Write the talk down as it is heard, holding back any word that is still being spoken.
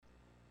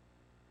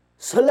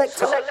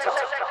Selector.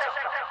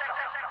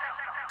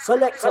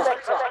 Selector.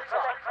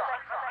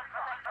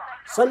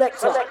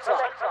 Selector.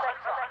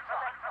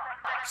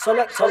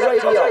 Selector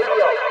Radio.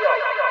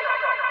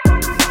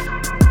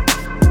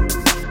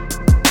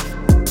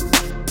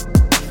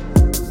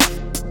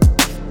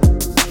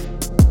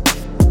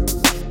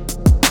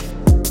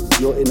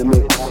 You're in the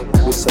mix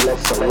with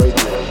Selector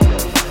Radio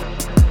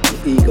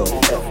and Ego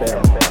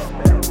FM.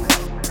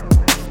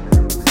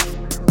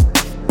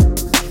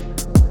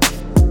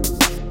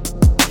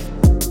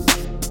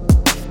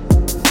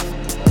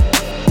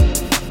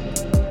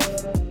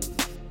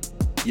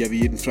 Ja,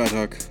 wie jeden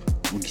Freitag,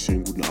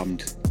 wunderschönen guten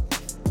Abend.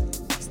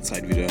 Es ist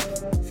Zeit wieder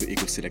für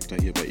Ego Selector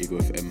hier bei Ego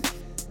FM.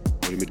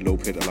 Heute mit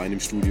Loped allein im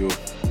Studio.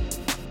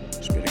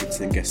 Später gibt es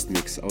einen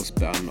Guestmix aus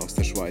Bern, aus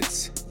der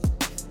Schweiz.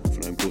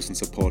 Von einem großen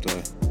Supporter,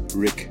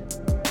 Rick.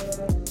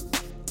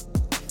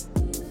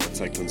 Er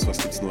zeigt uns, was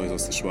gibt's Neues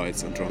aus der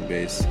Schweiz an Drum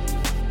Bass.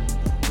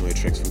 Neue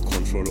Tracks von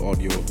Control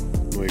Audio,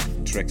 neue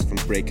Tracks von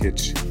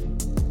Breakage.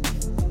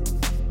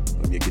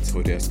 Bei mir geht's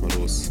heute erstmal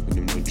los mit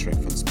einem neuen Track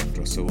von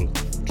Spectra Soul.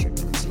 Track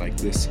namens Like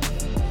This.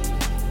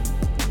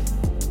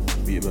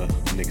 Wie immer,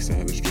 die nächste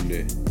halbe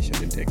Stunde ich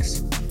an den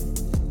Decks.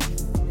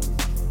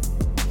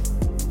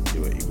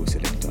 Über Ego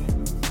Selector,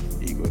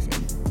 Ego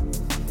FM.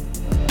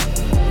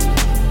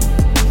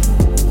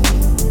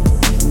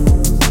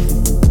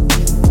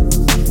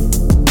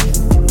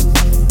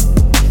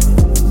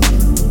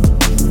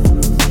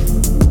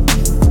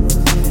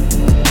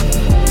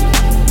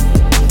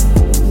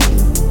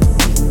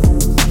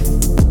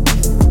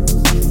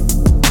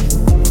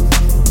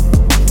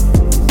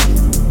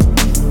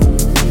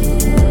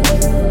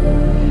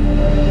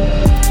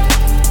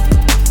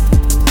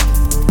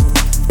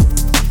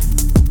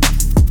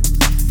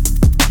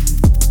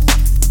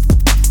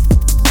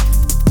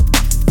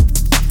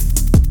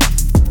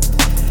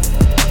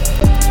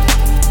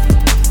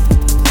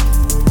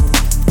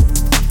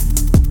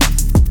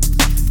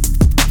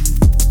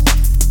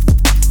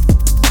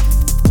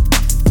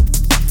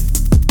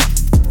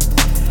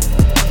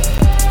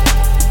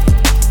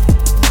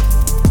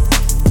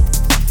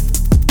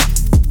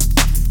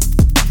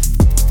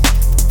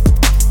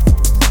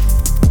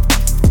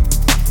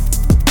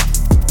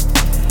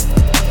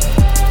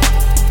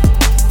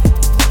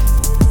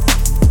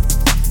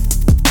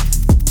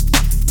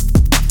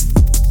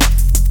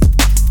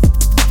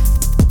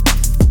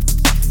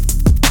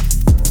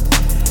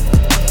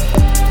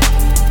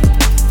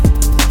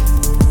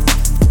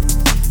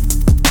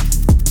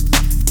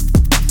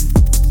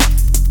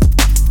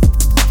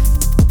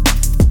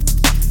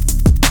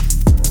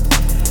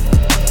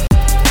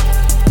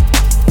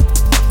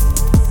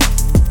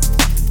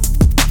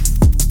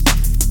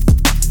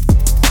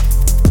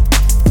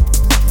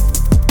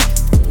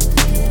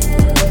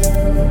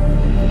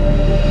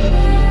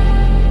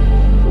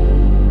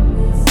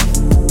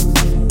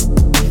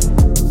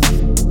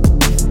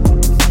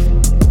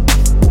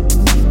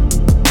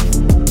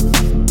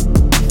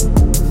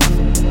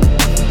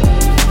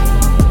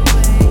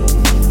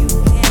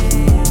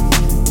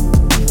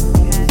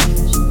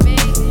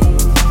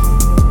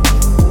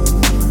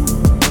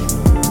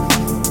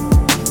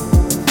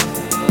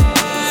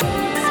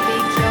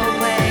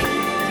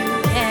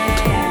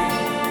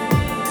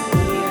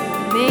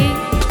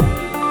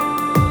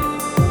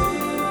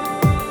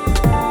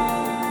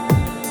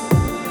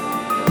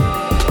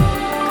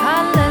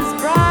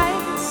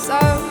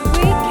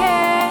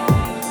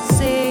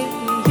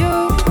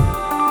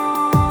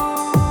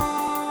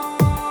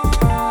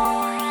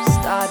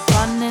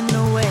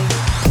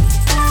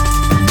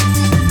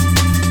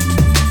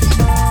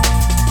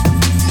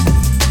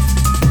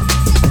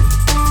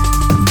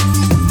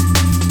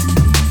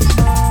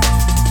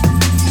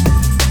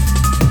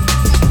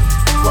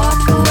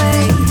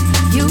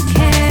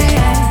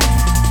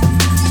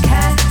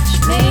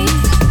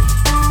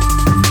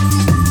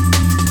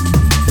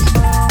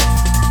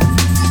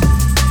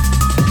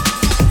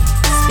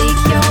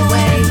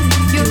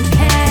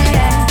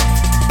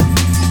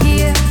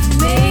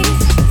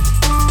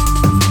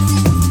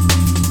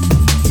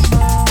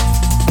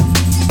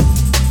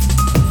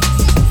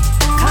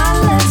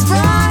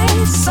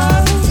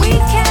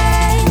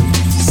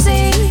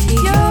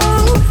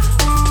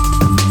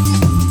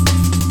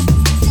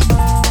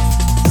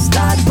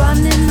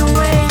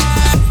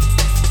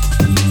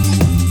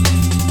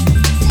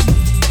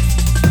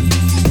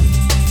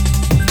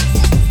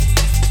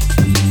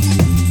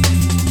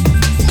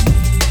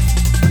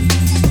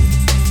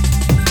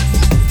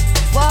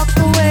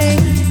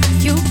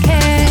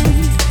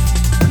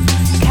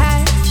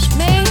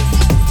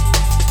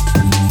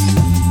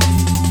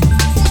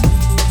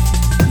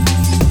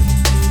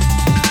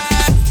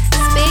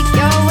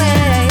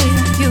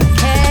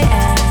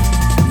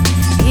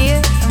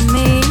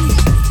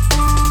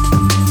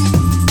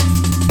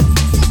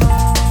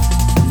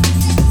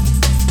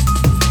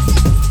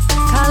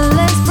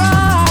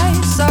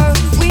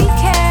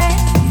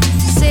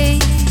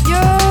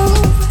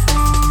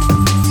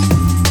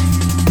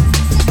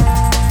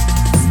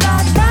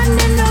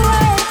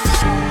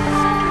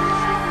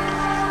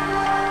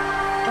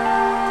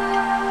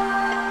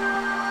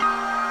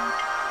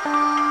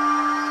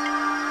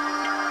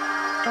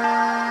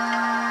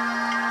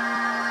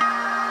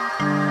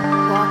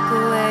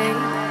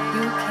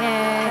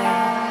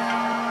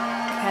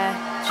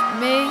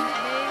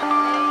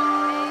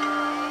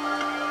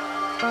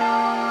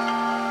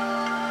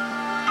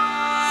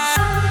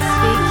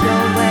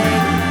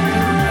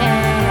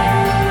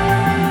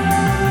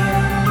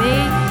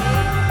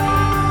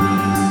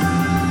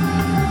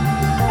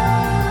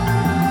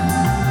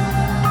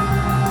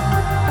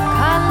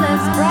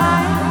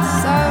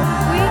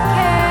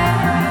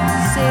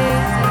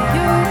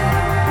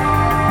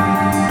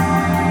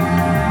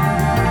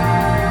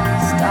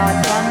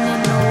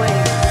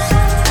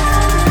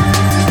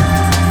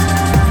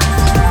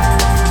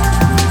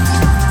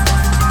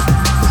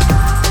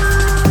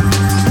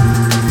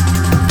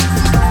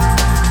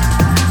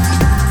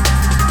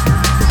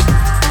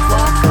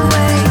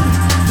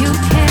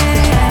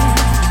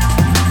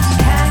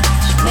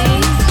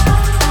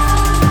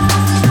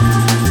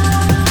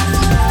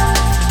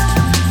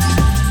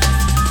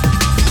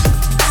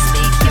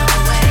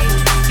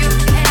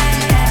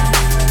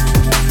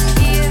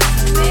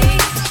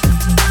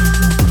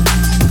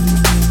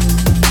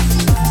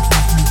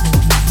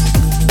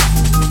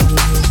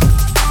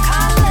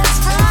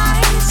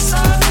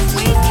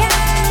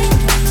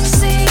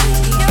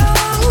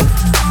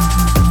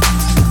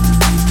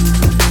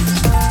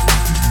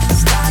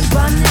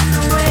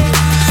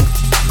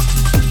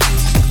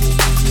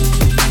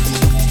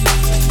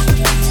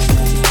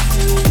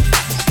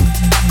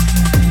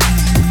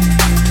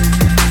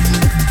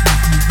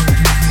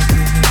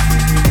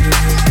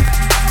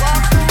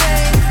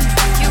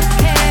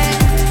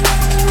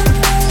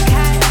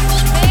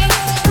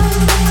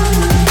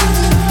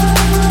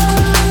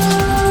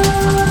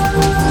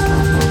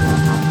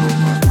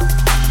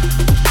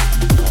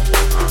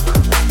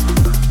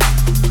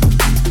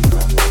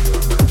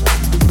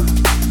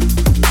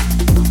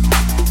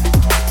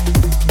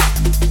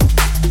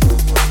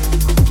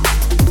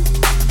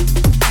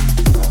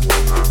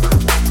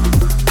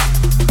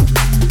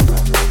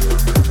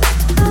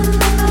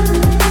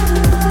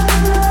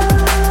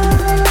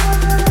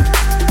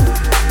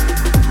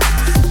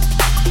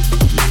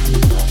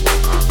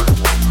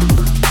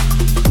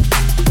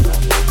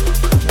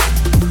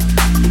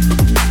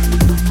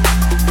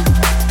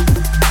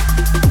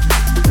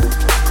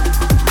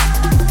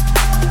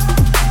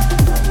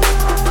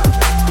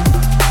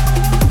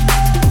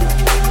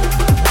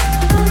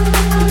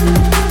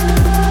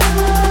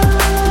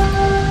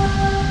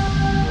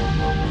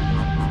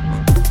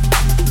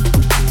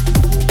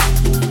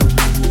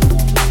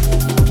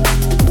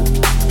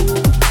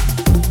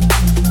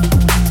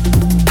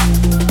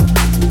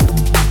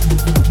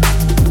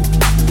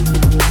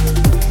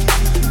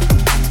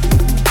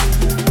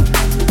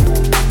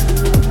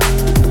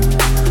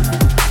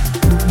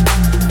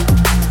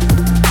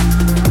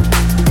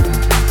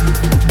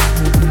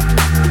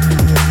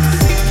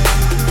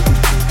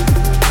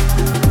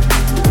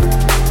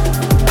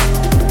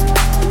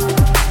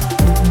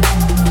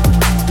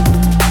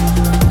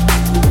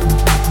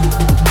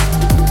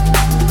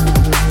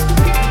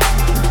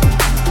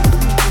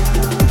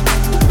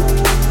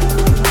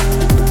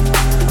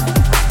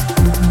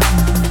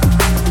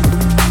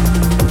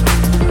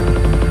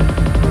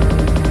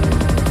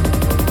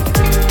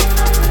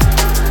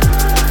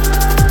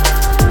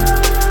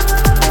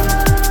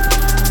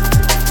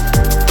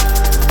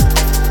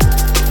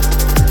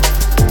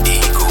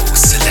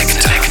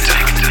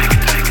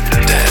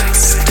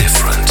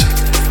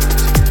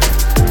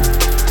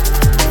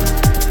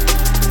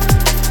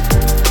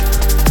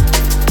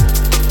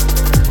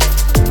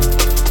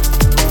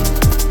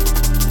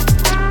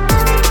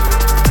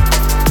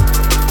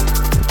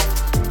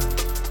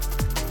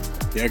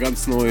 Ja,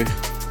 ganz neu.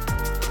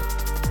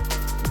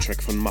 Ein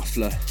Track von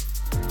Muffler.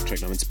 Ein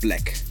Track namens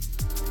Black.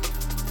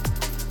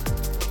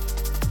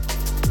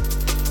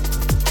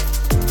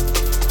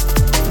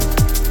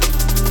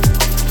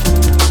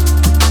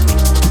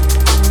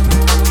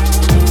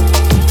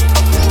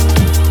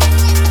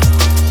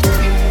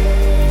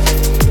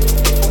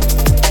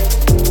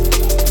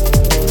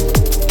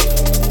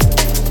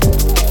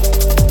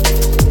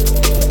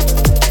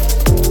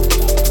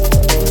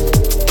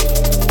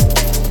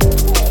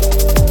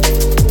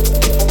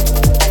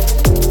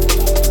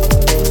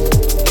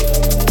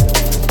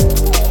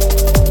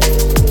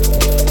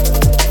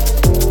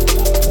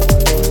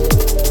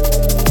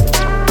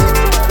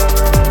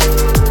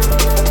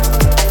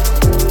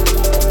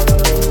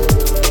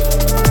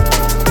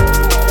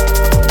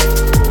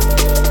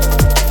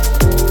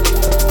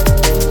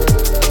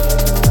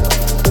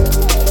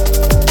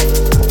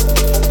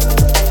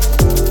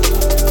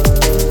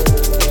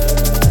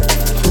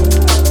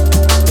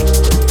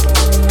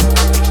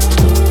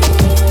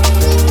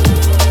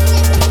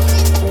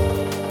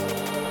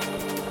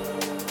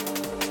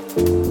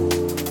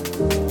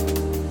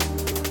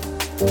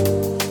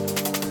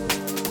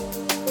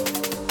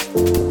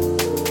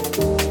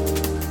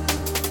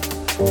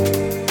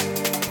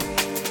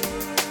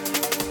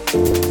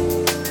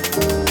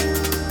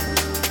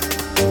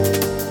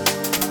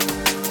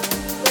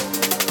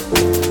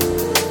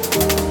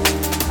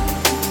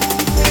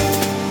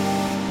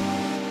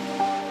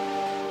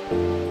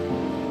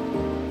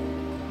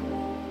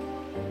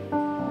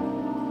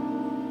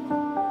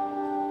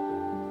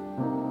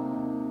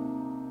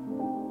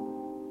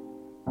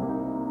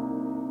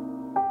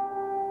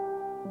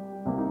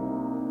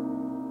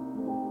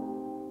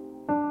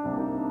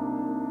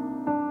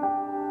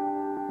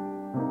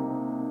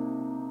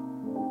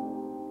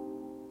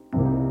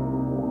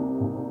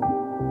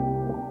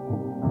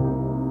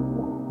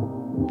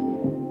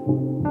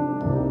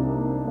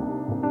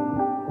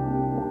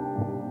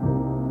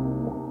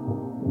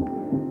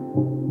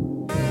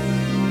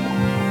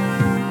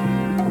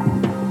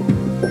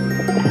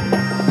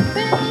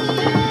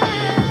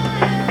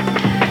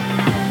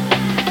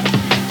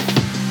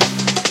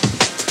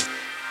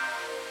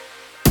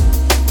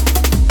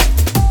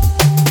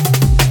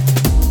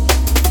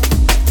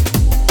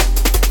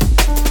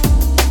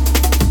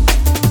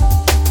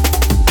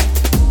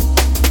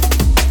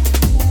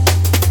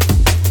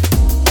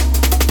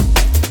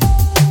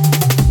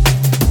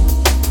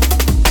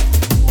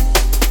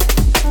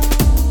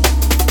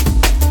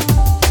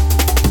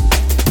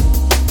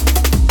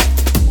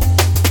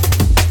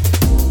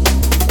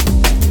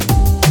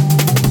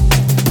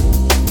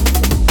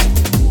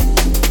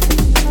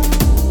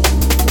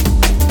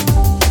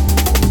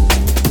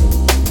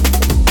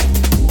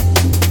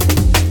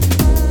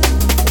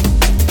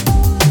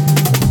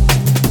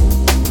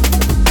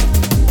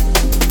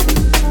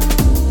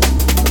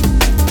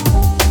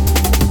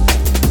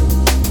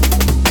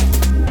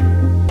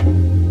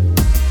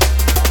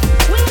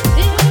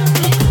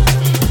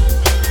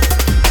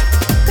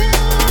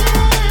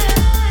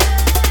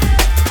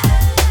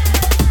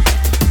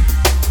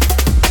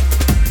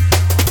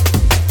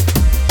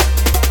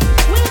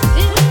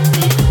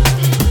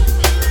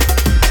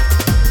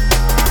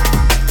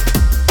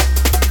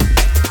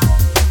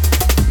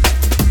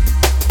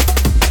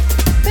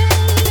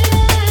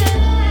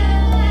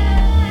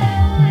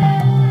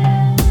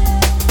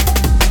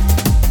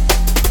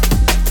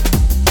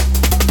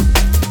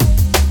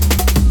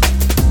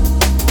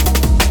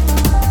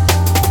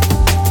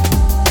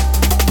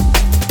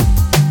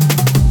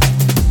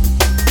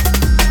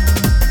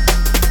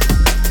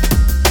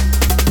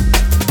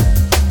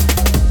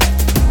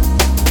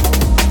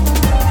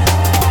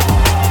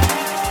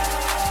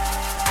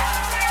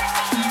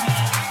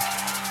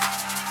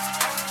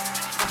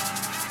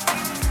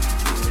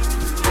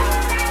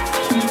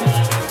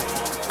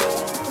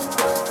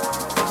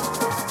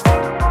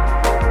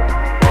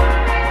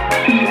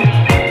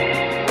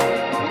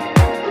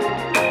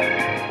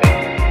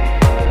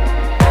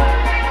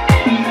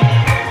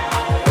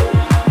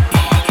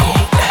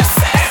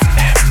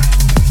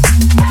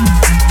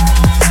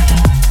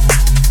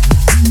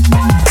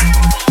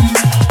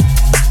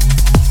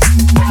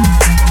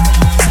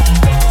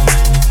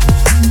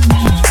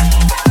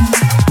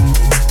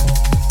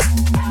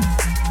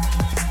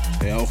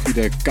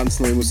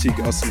 Ganz neue Musik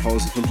aus dem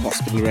Hause von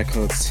Hospital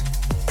Records.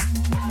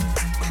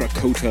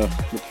 Krakota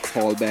mit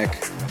Callback.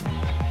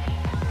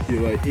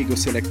 Hier bei Ego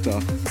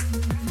Selector.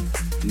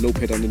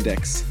 Loped an den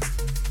Decks.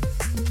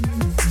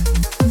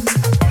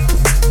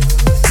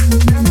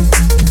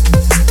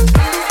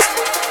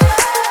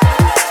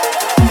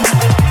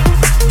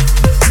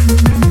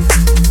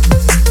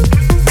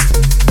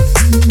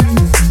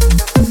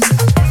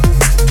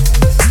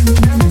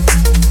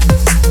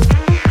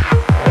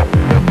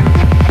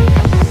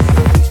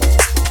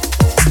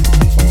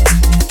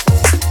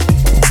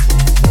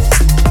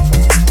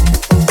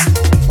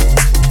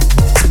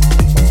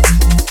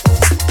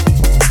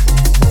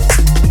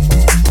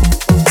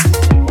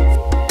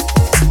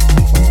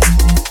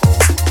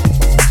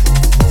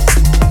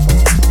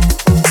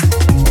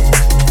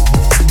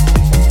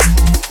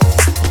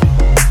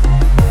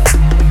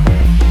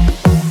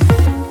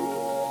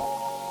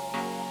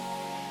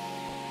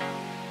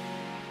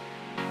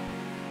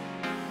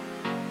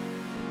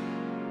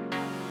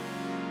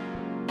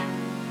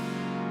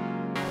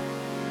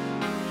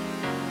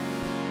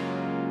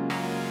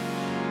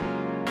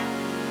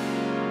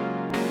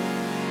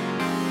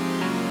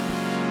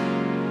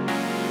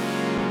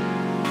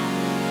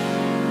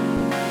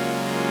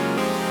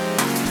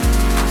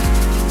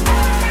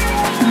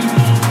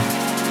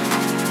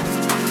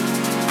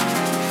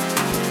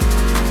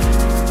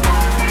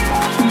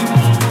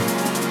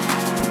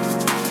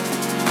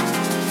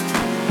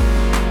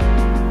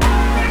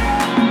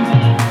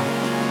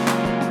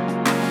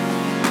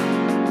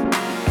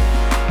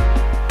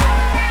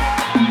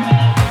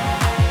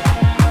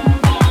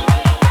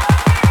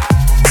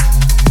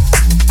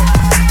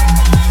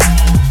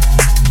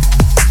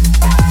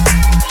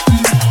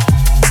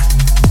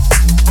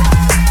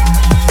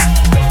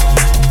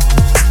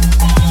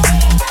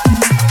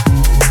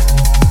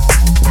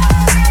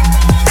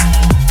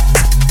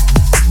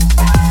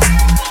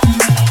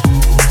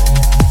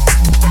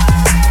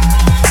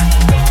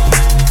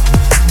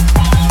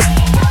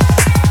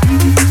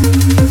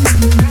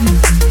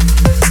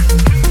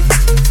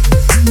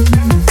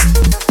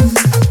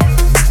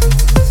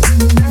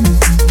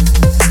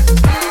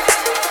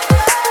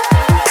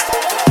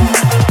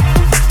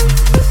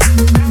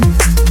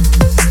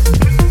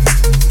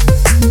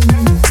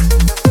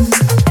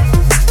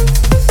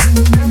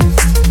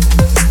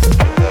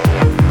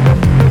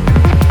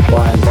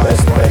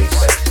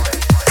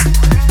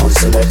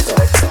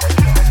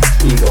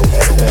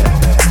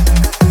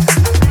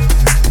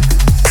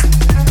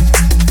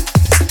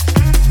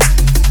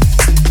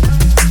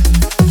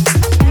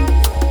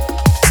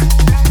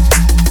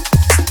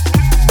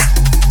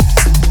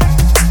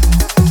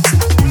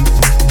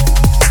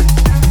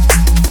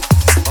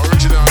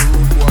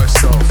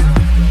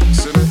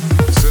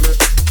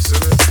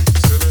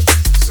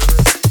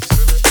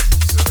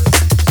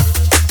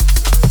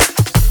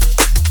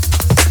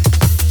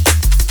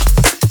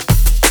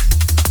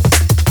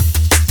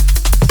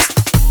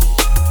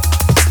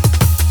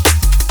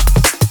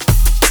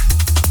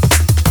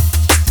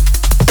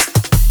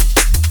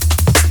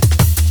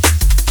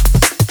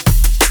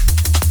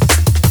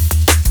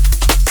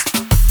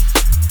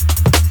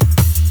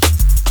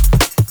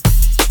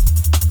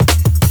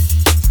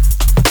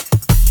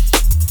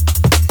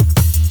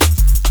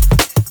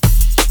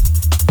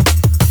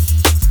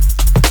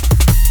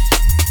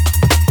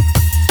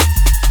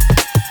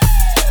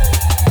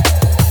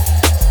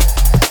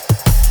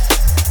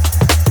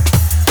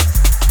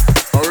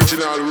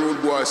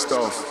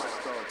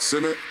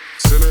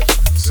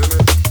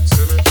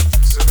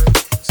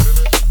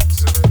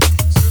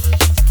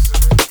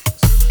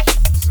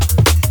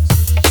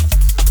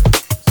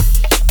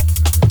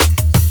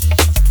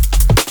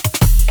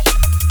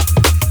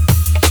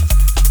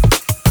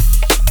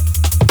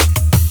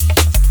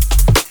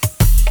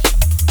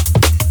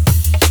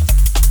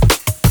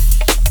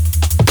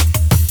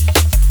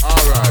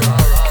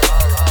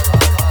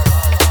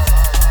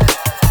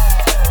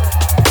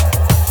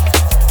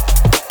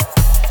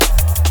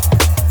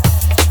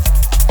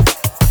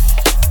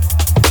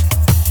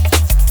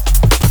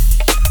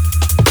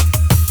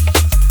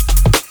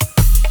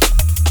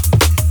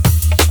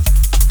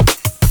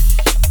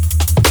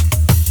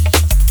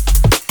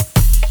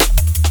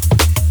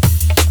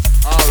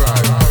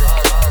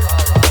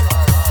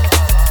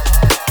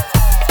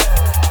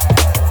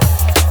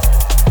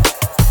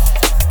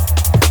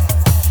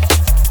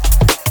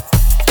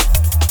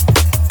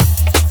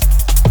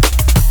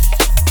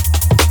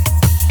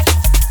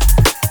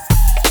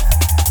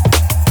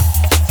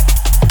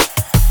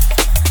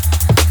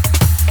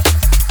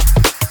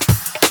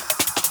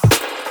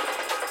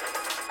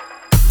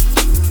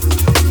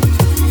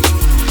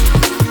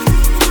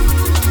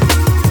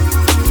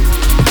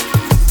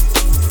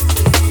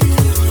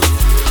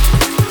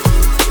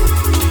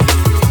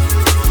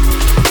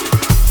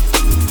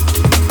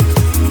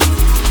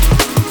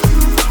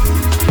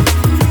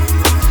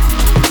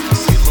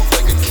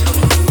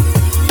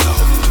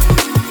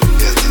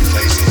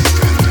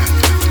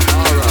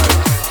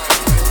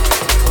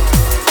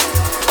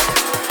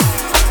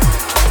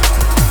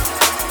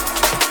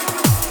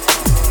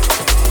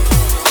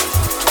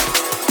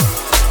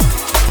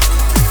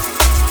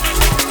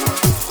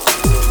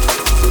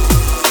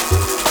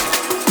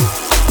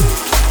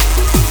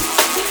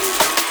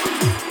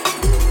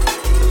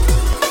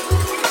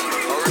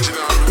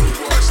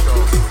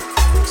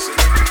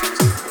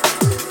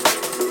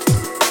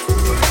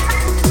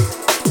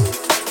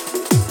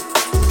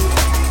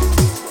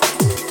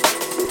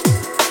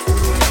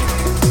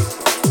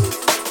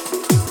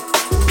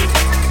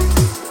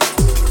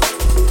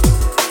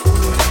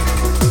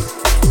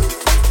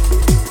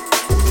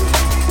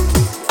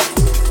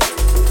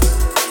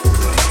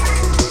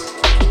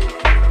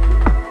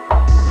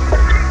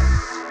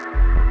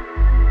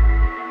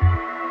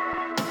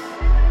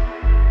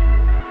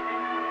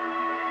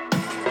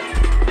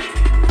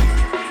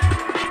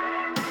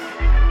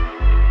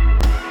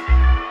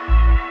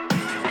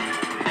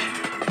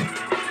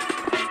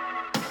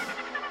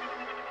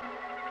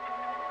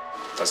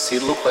 Does he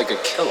look like a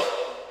killer?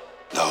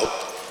 No.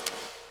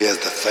 He has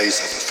the face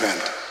of a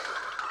friend.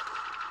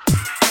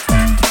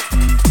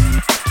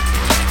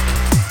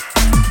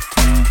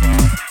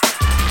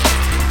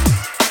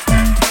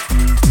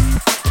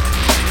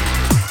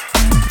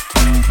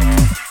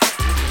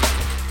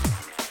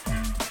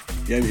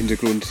 Ja, im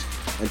Hintergrund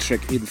ein Track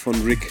eben von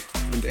Rick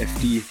und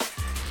FD,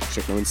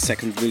 Track namens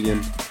Second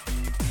Billion.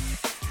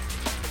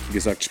 Wie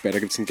gesagt, später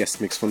gibt es einen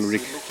Guestmix von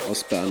Rick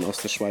aus Bern, aus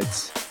der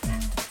Schweiz.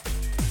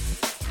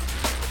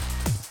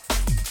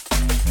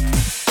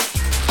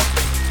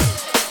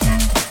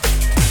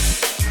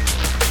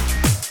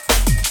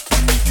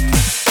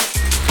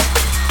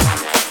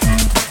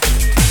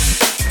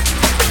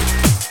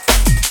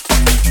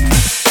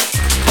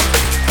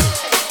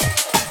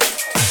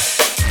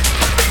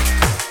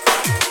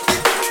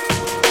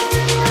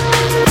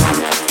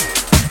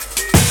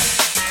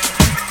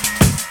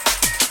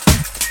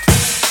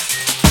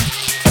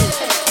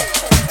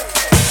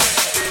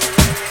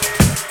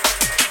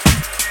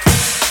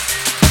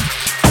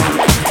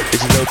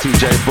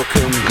 TJ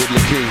Bookham, Good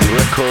Looking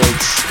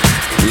Records,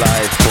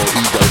 live for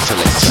Ego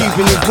Selector.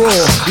 Keeping it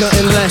raw,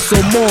 nothing less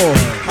or more.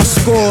 I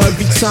score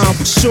every time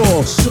for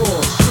sure.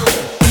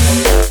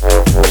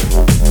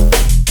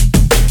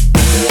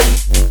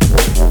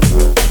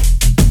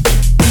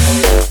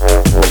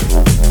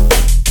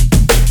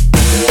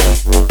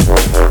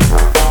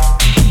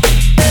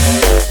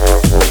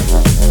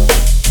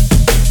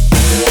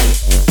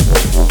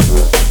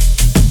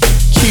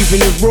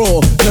 Keeping it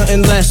raw,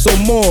 nothing less or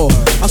more.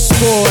 I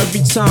score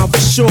every time for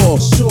sure.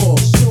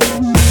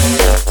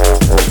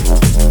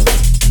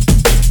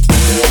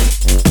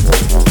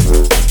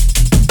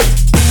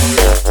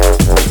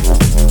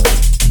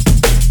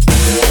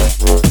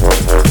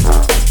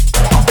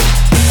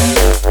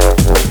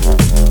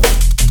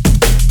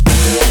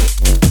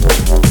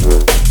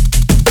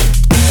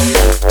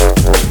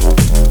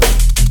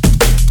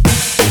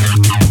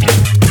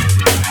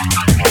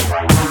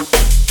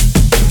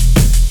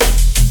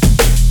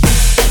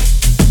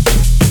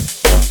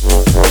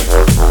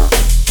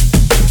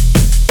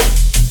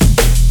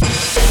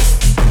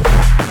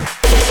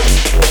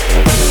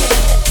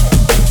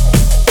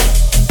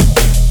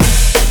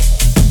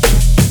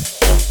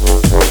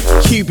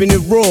 Keeping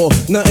it raw,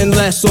 nothing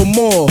less or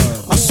more.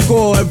 I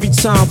score every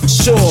time for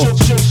sure.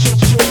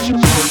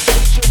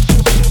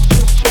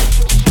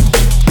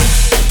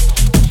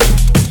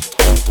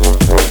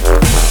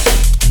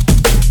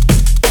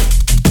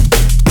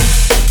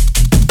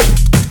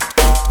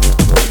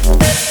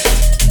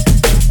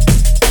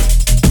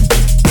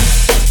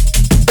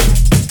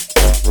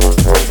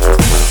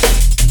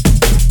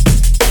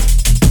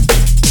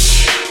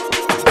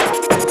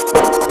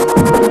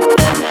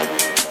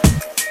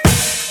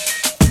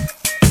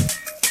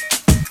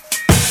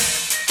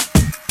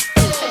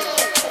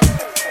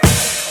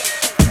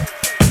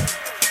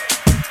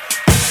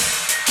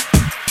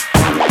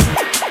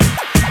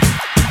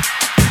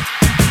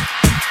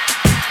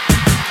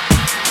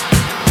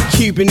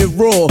 Keeping it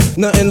raw,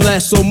 nothing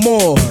less or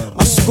more.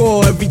 I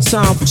score every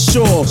time for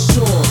sure.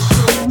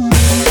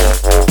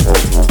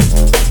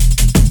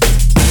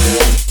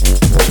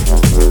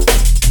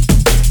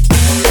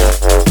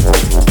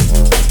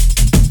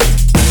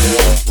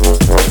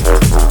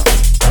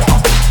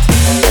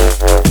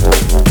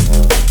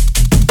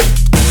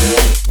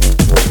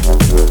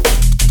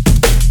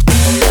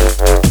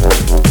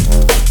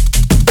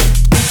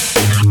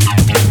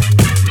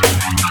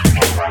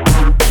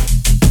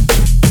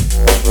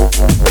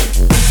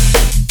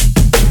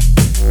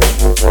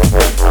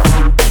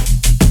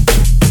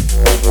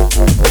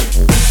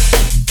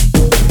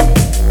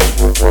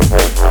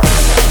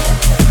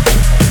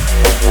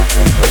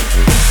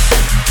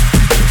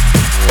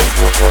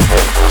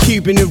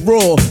 Keeping it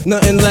raw,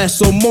 nothing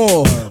less or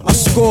more. I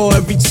score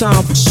every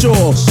time for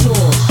sure.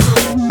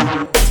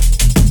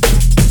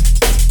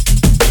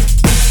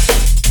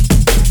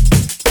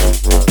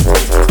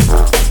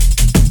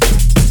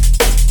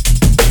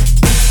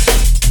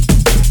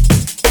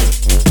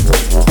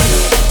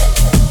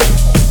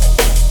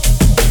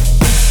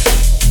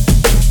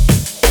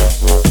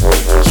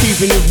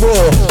 Keeping it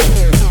raw.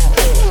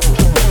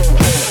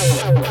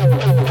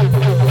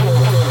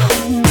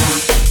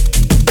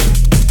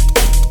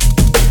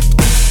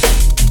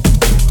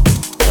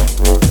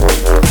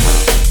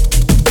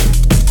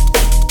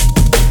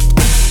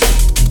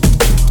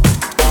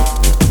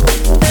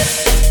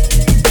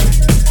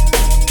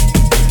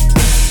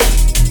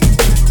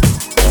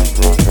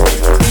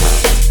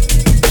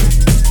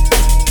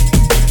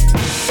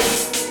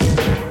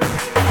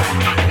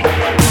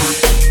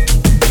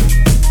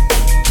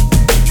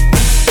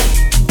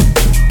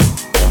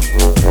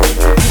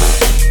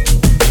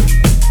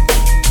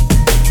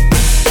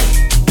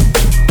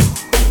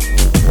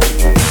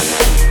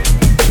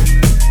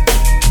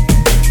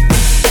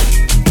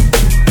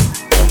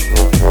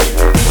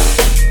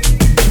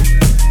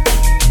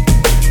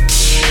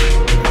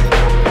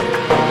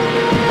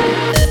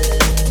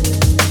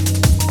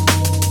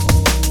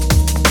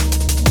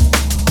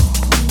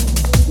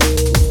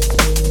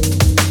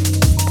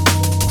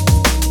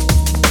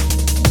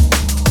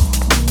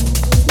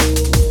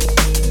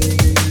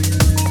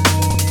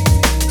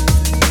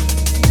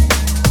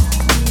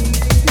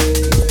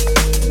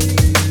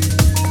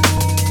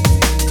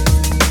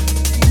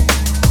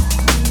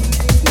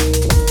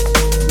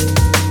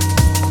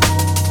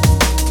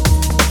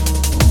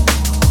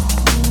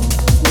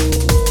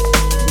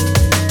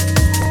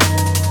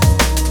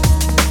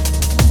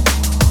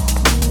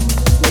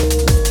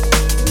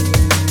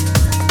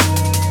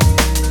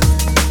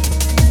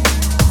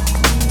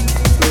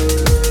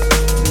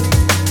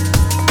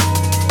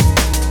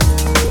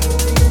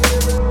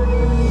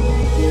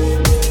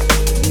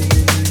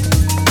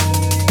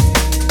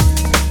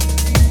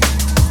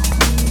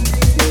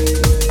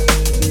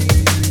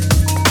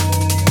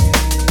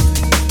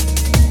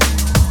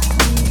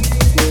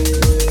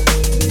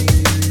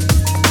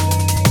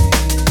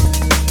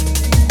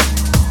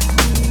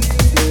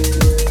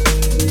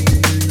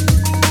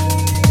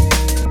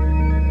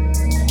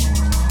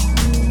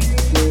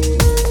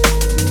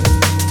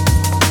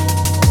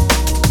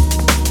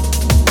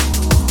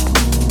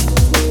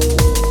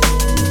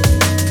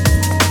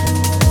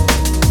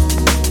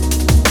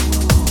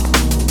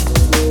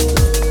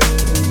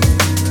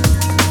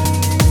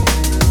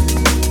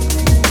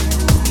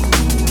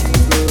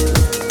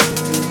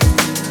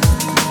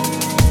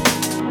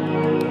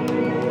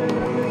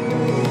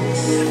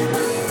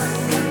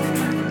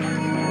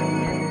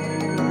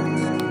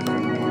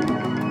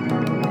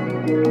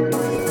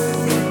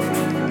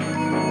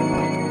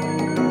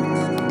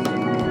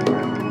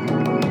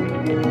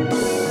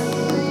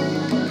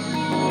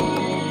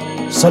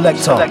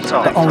 Selector,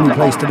 the only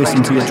place to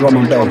listen to your drum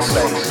and bass.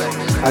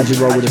 As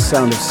you roll with the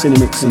sound of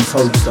Cinemix and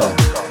Toadstar,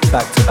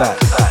 back to back.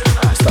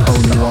 It's the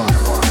only one.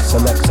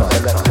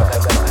 Selector.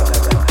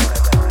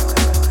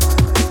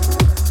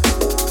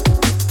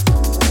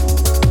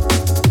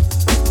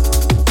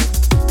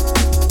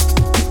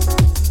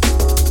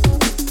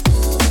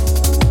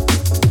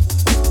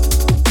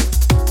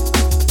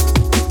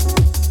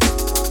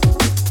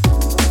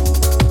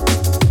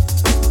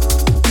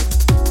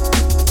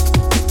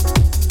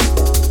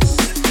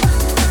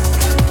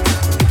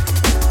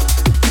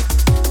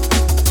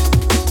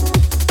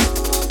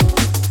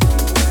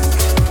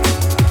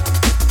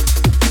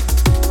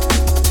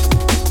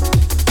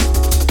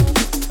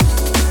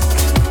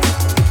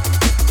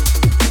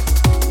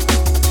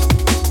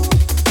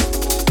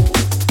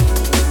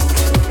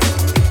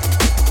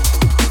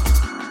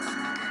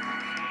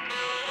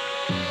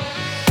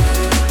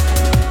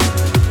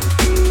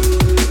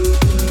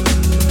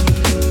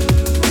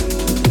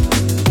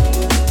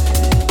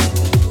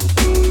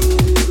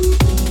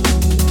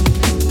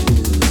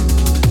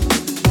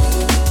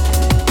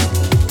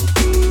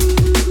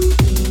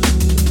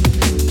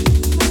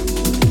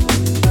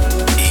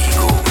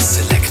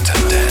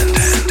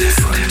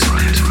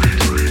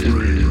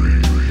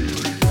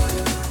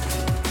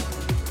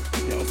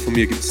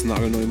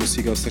 Nagelneue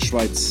Musik aus der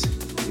Schweiz,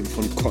 eben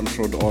von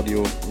Confront Audio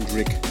und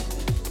Rick.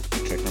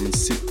 Der Track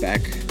namens Sit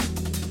Back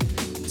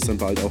ist dann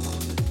bald auch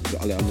für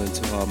alle anderen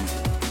zu haben.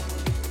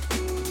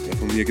 Ja,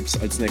 von mir gibt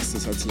es als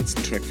nächstes, als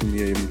letzten Track von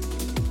mir eben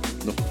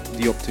noch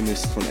The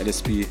Optimist von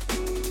LSB,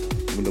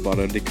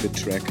 wunderbarer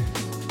Liquid-Track.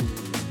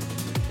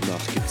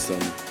 Danach gibt es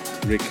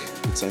dann Rick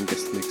mit seinem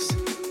Guestmix.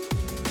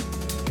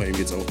 Bei ihm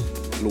geht's auch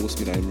los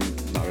mit einem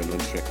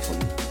nagelneuen Track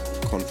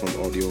von Confront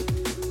Audio.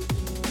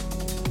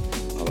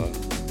 Aber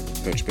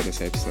hört später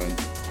selbst rein.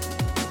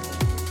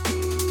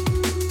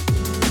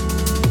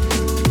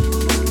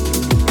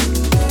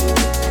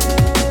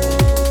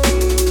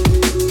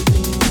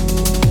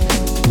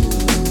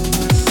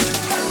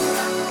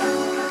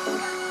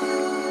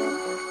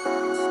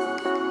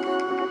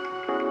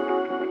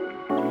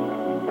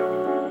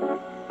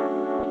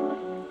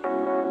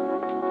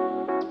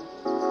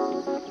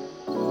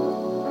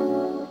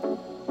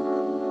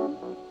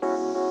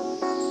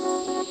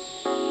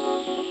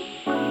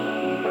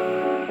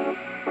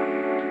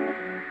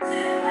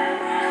 Yeah.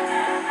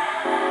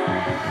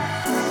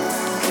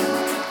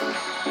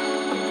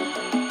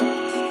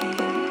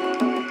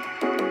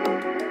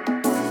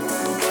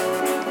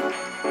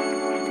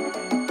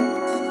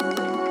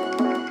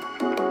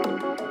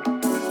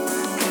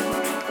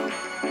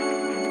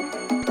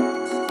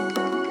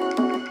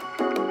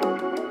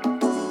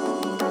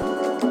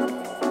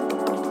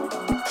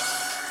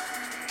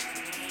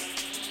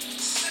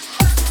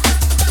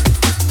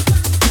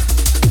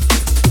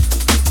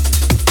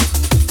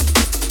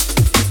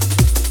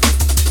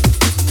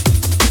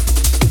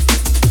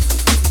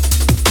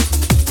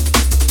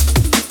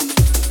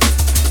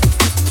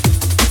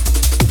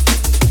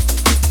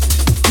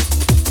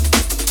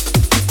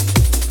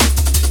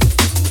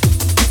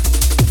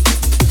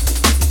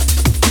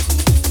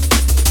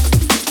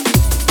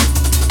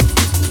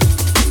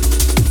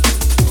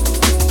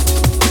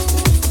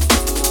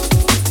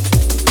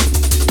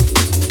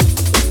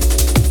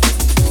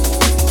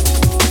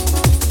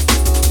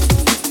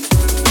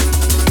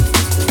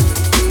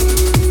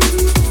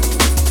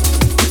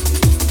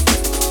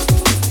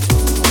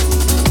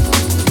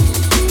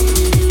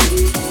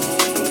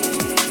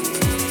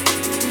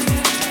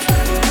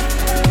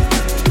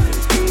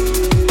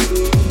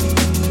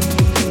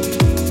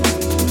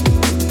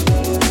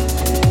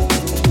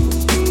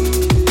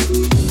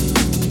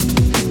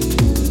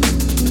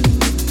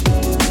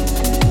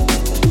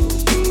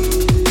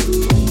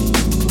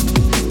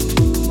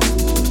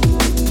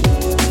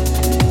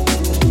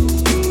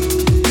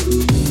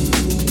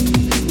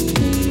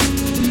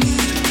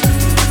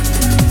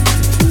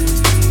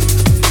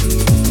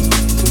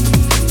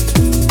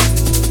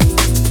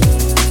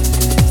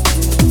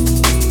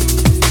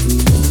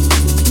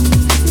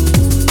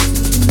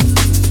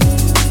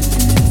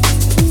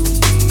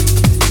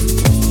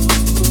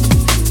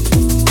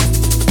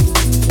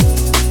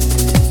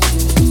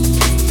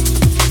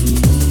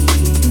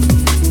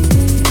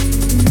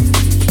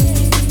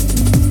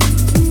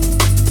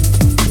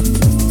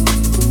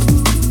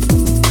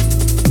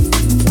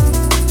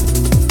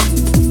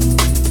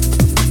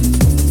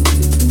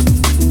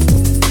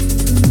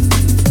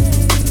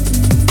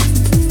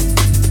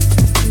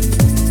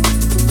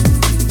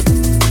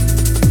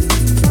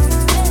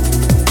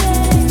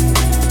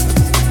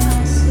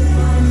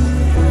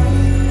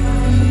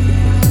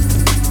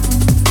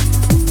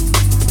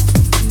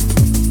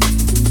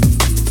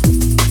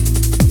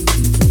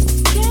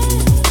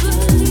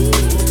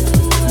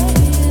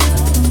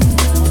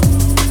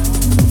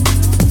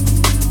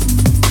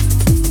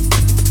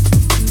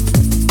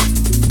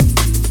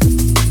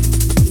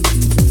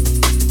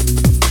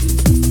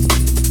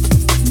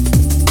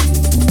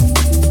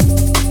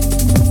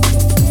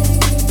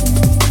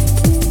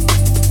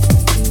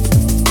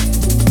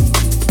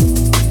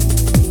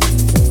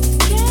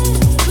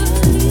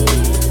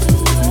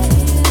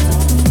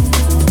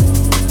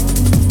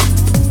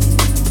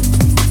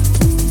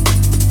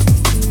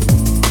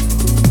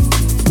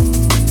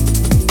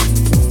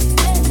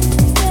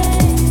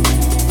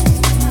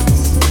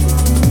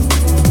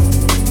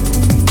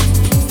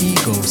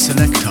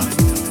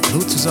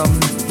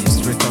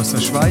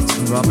 Schweiz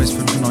von Rubbies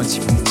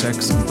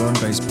 95.6 und Burn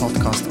Bass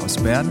Podcast aus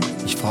Bern.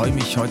 Ich freue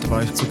mich, heute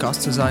bei euch zu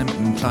Gast zu sein mit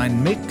einem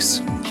kleinen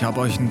Mix. Ich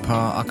habe euch ein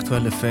paar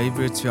aktuelle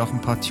Favorites, wie auch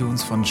ein paar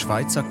Tunes von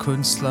Schweizer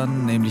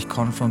Künstlern, nämlich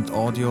Confront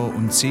Audio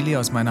und Silly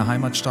aus meiner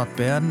Heimatstadt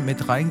Bern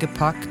mit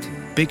reingepackt.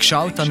 Big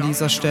Shout an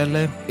dieser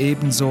Stelle,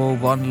 ebenso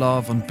One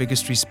Love und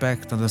Biggest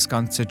Respect an das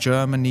ganze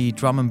Germany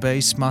Drum and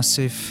Bass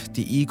Massive,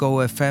 die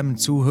Ego FM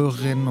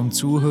Zuhörerinnen und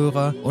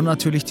Zuhörer und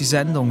natürlich die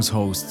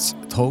Sendungshosts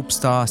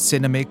Topstar,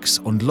 Cinemix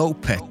und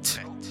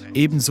Lopet.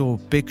 Ebenso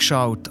Big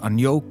Shout an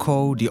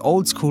Yoko, die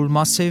Oldschool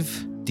Massive,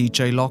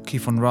 DJ Locky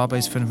von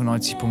Rawbase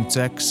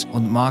 95.6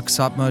 und Mark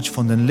Submerge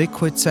von den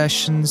Liquid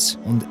Sessions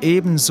und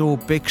ebenso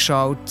Big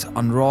Shout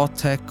an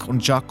Rawtech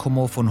und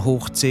Giacomo von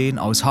Hoch 10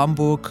 aus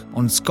Hamburg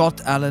und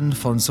Scott Allen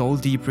von Soul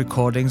Deep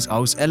Recordings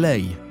aus LA.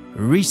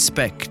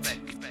 Respekt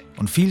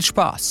und viel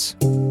Spaß!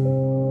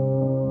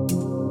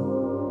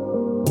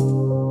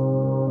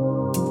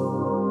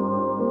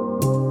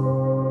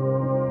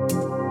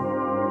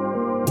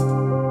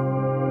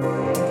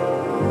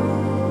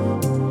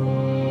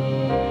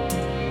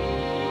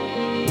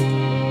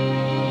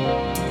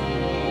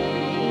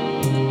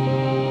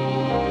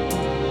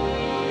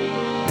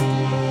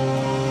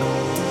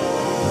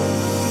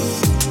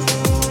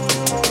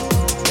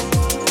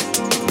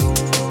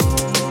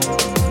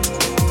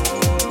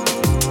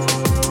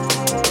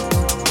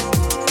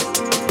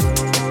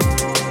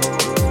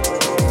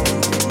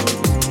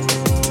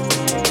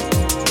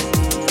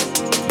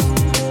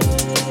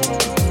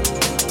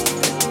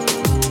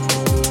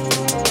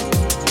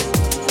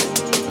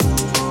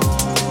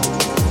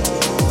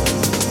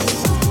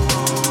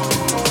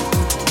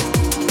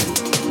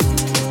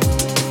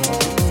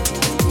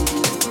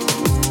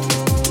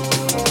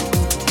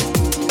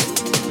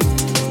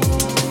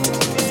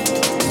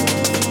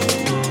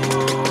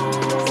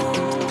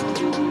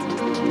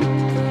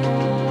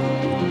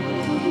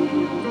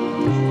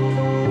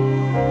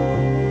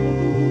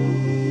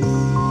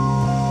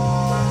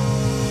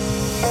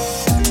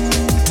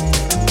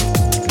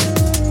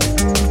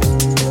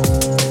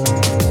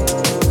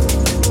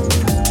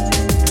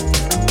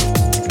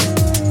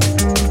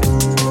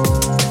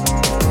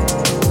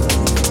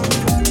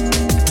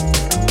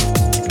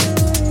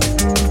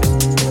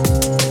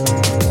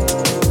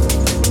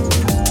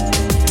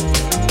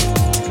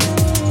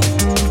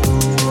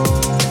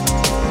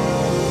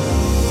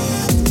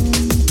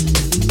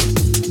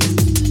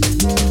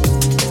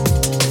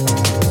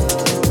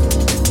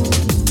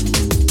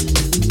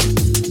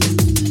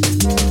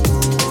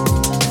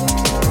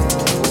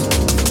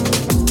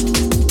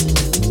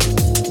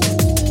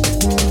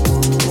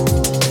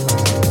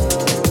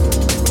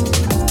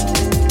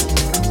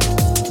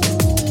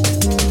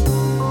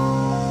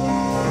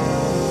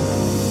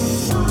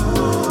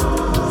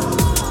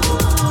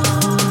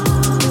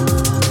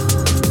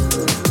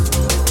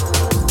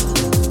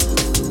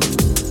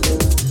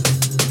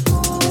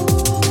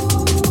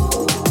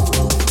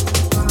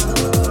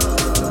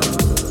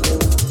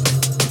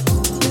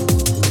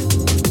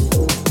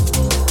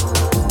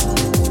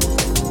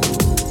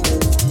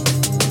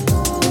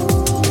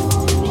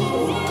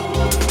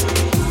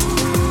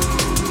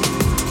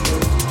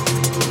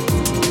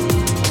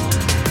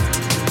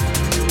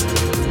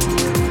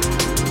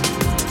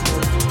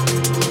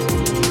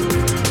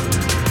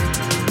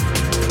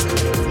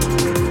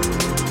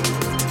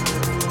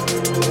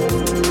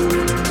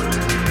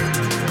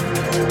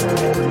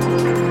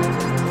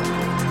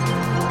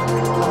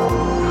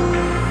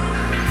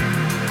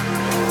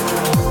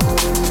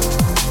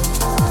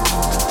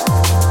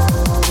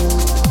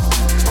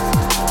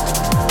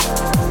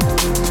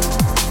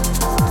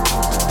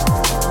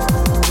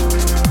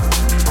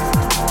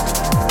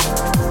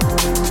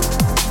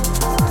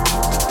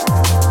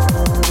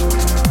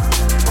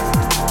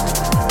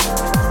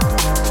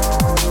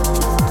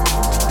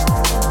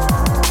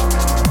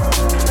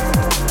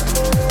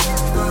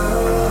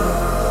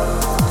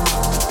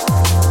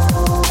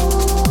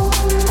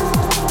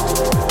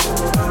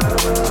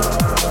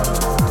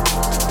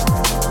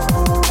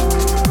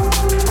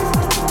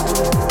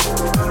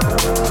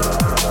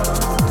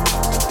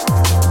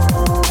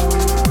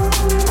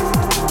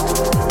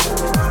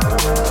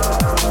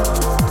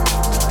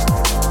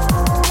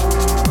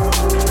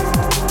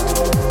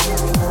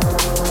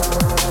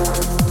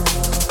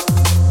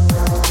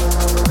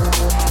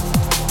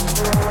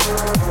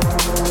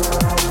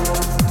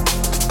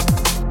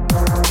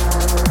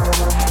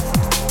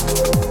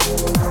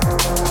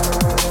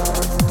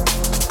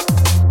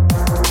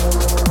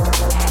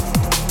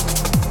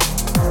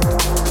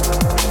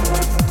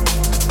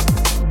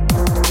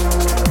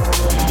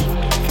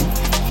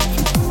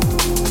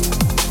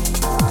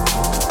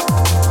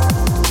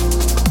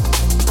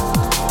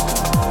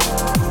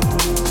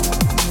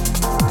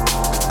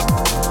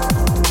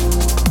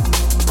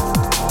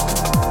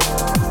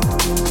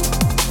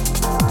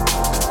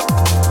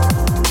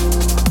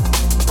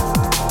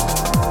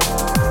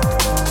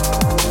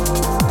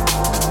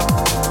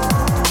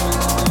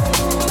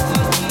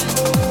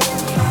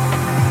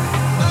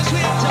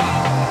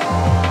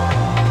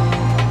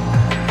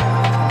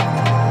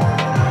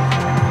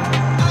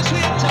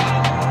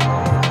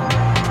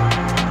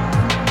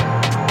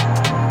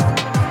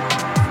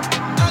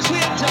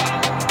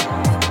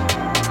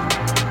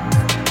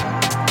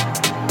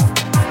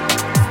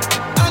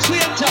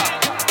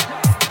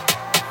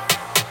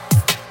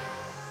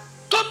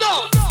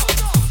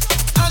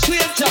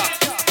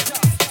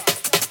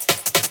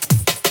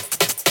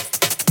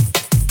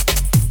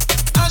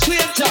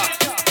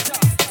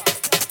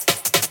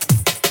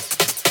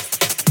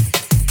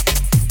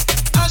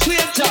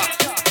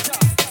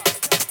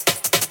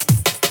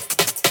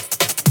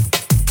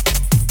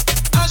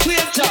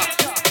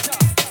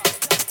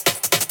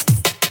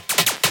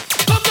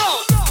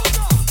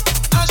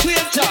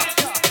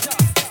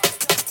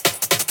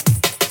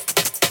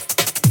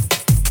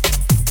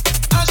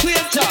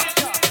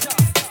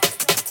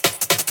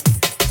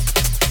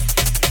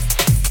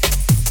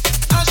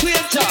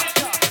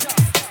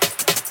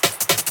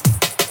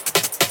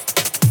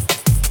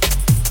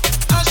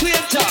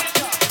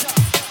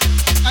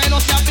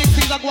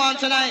 go on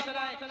tonight.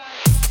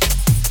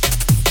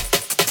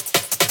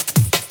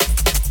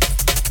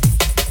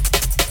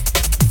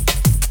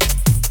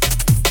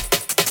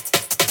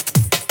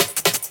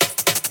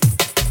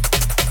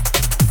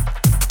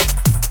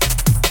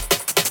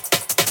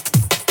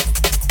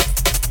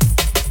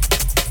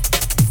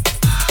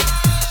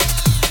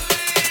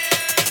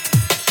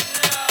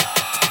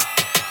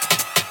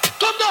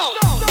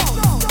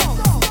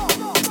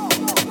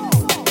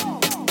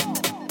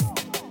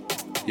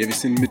 Ja, wir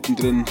sind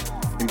mittendrin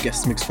im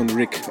Guestmix von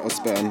Rick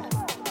aus Bern.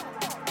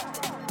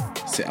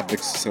 Sehr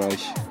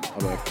abwechslungsreich,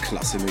 aber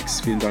klasse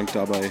Mix. Vielen Dank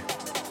dabei.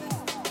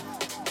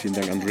 Vielen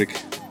Dank an Rick.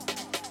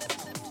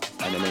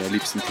 Einer meiner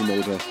liebsten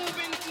Promoter.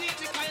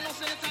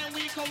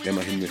 Wer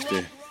mal hin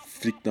möchte,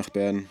 fliegt nach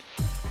Bern.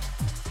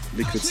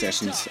 Liquid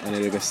Sessions, einer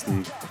der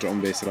besten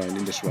Drum-Bass-Reihen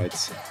in der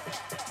Schweiz.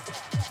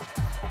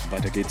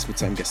 Weiter geht's mit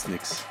seinem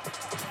Guestmix.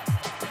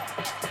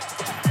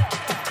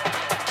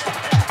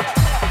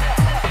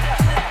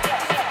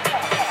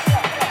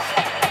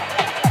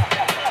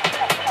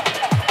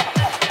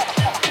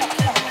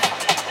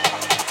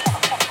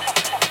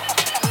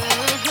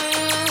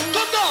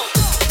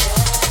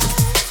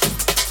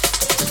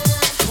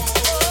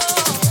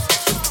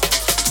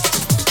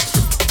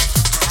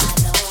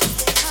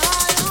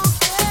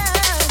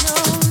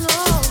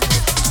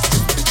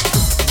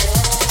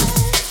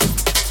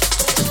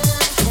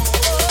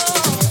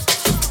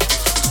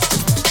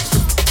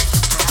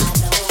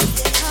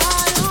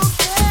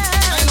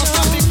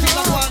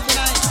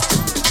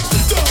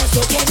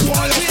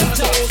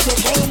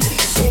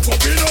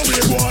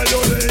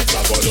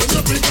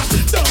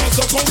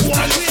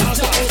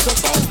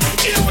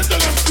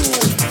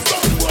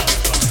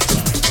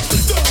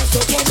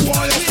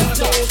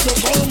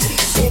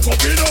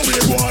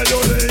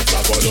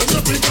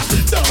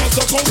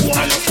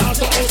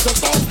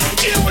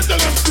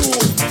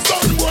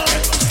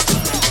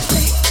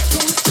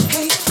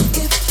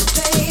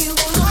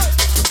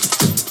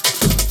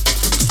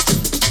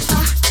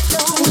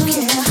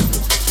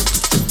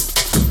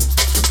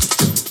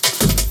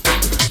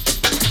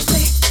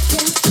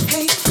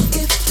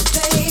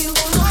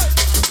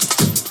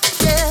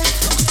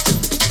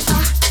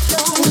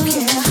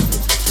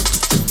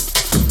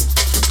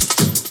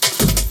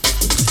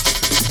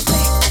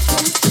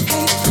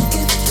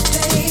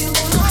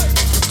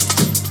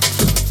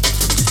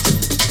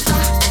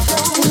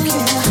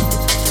 Okay.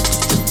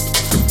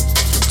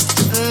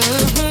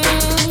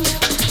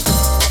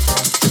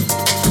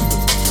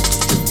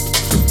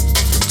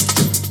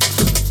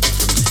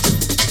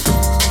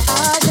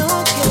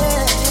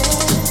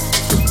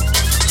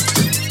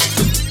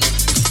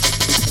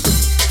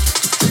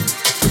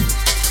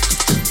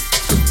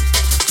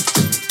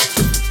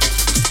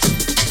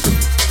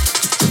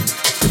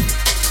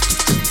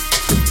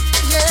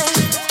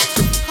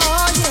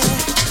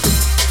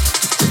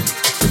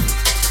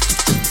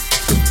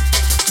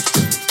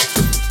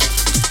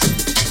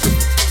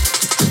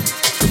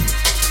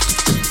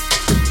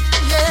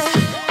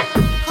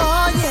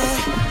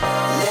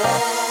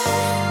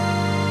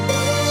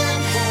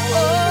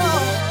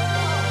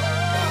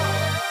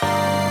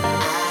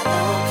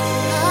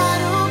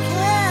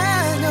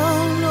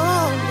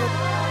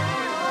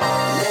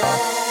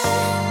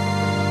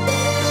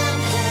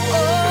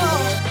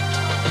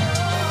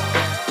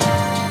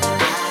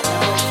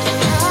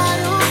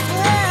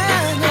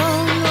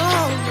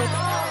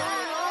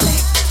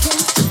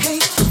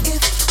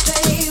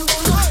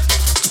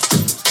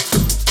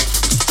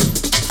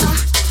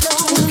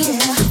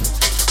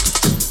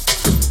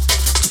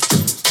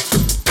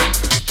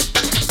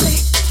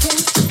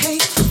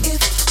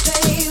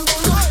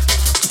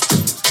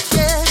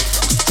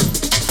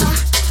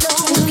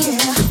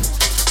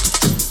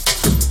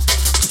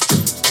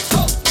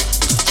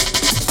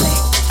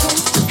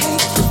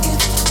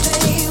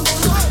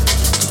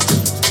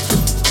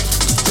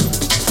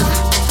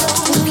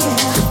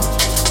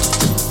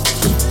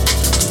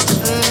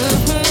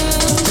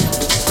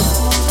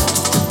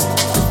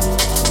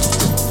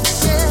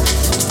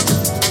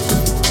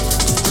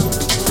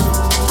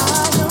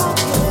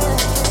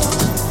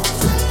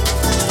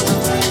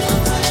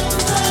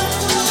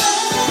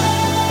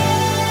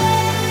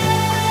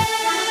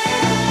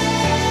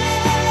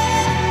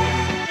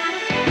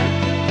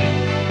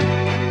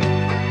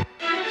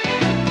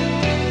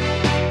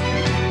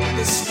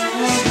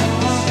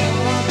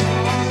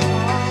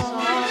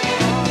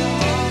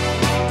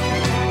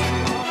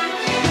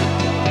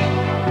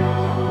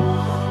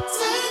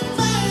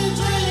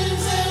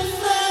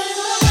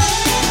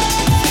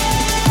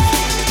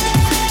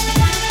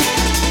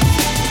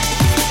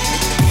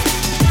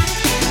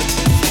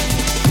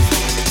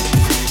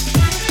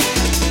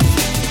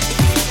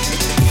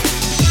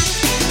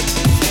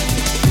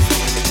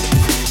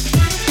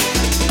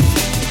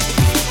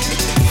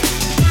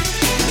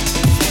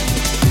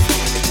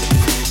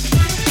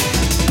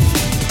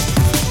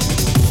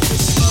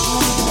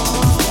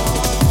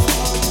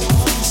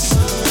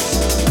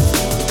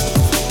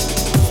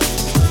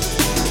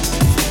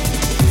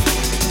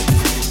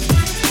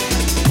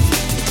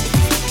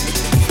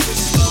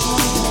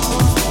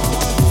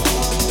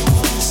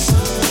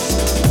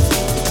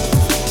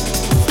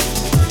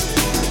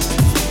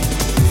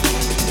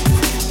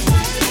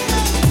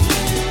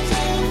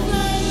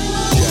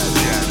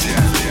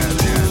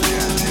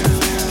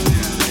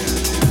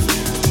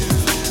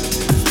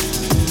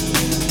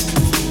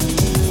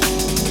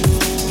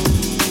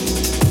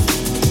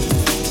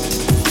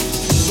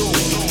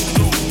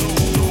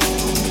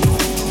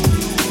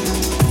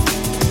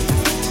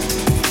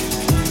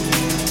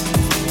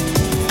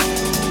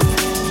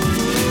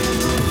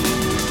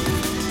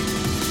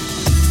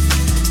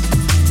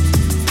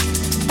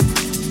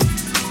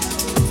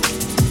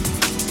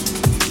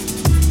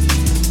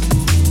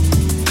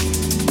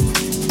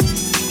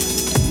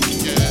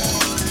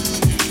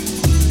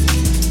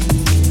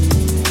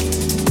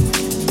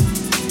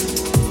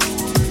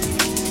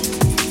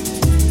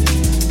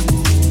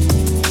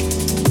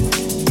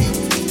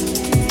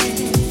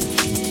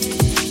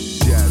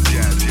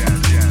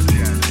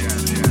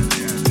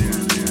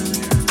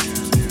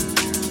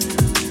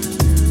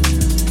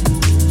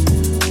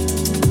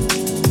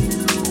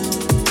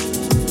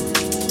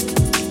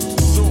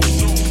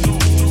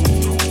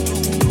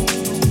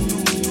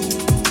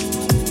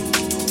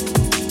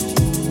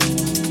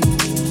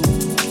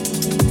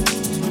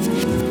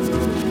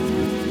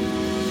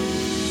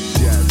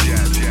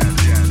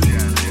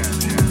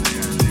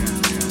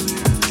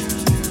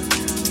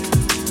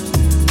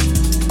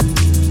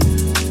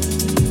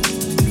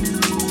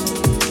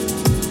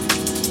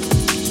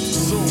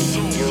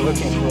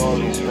 looking through all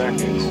these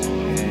records,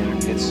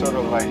 and it's sort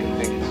of like a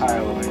big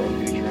pile of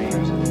broken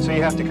dreams. So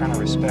you have to kind of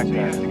respect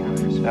that.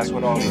 That's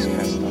what all these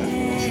cats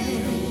do.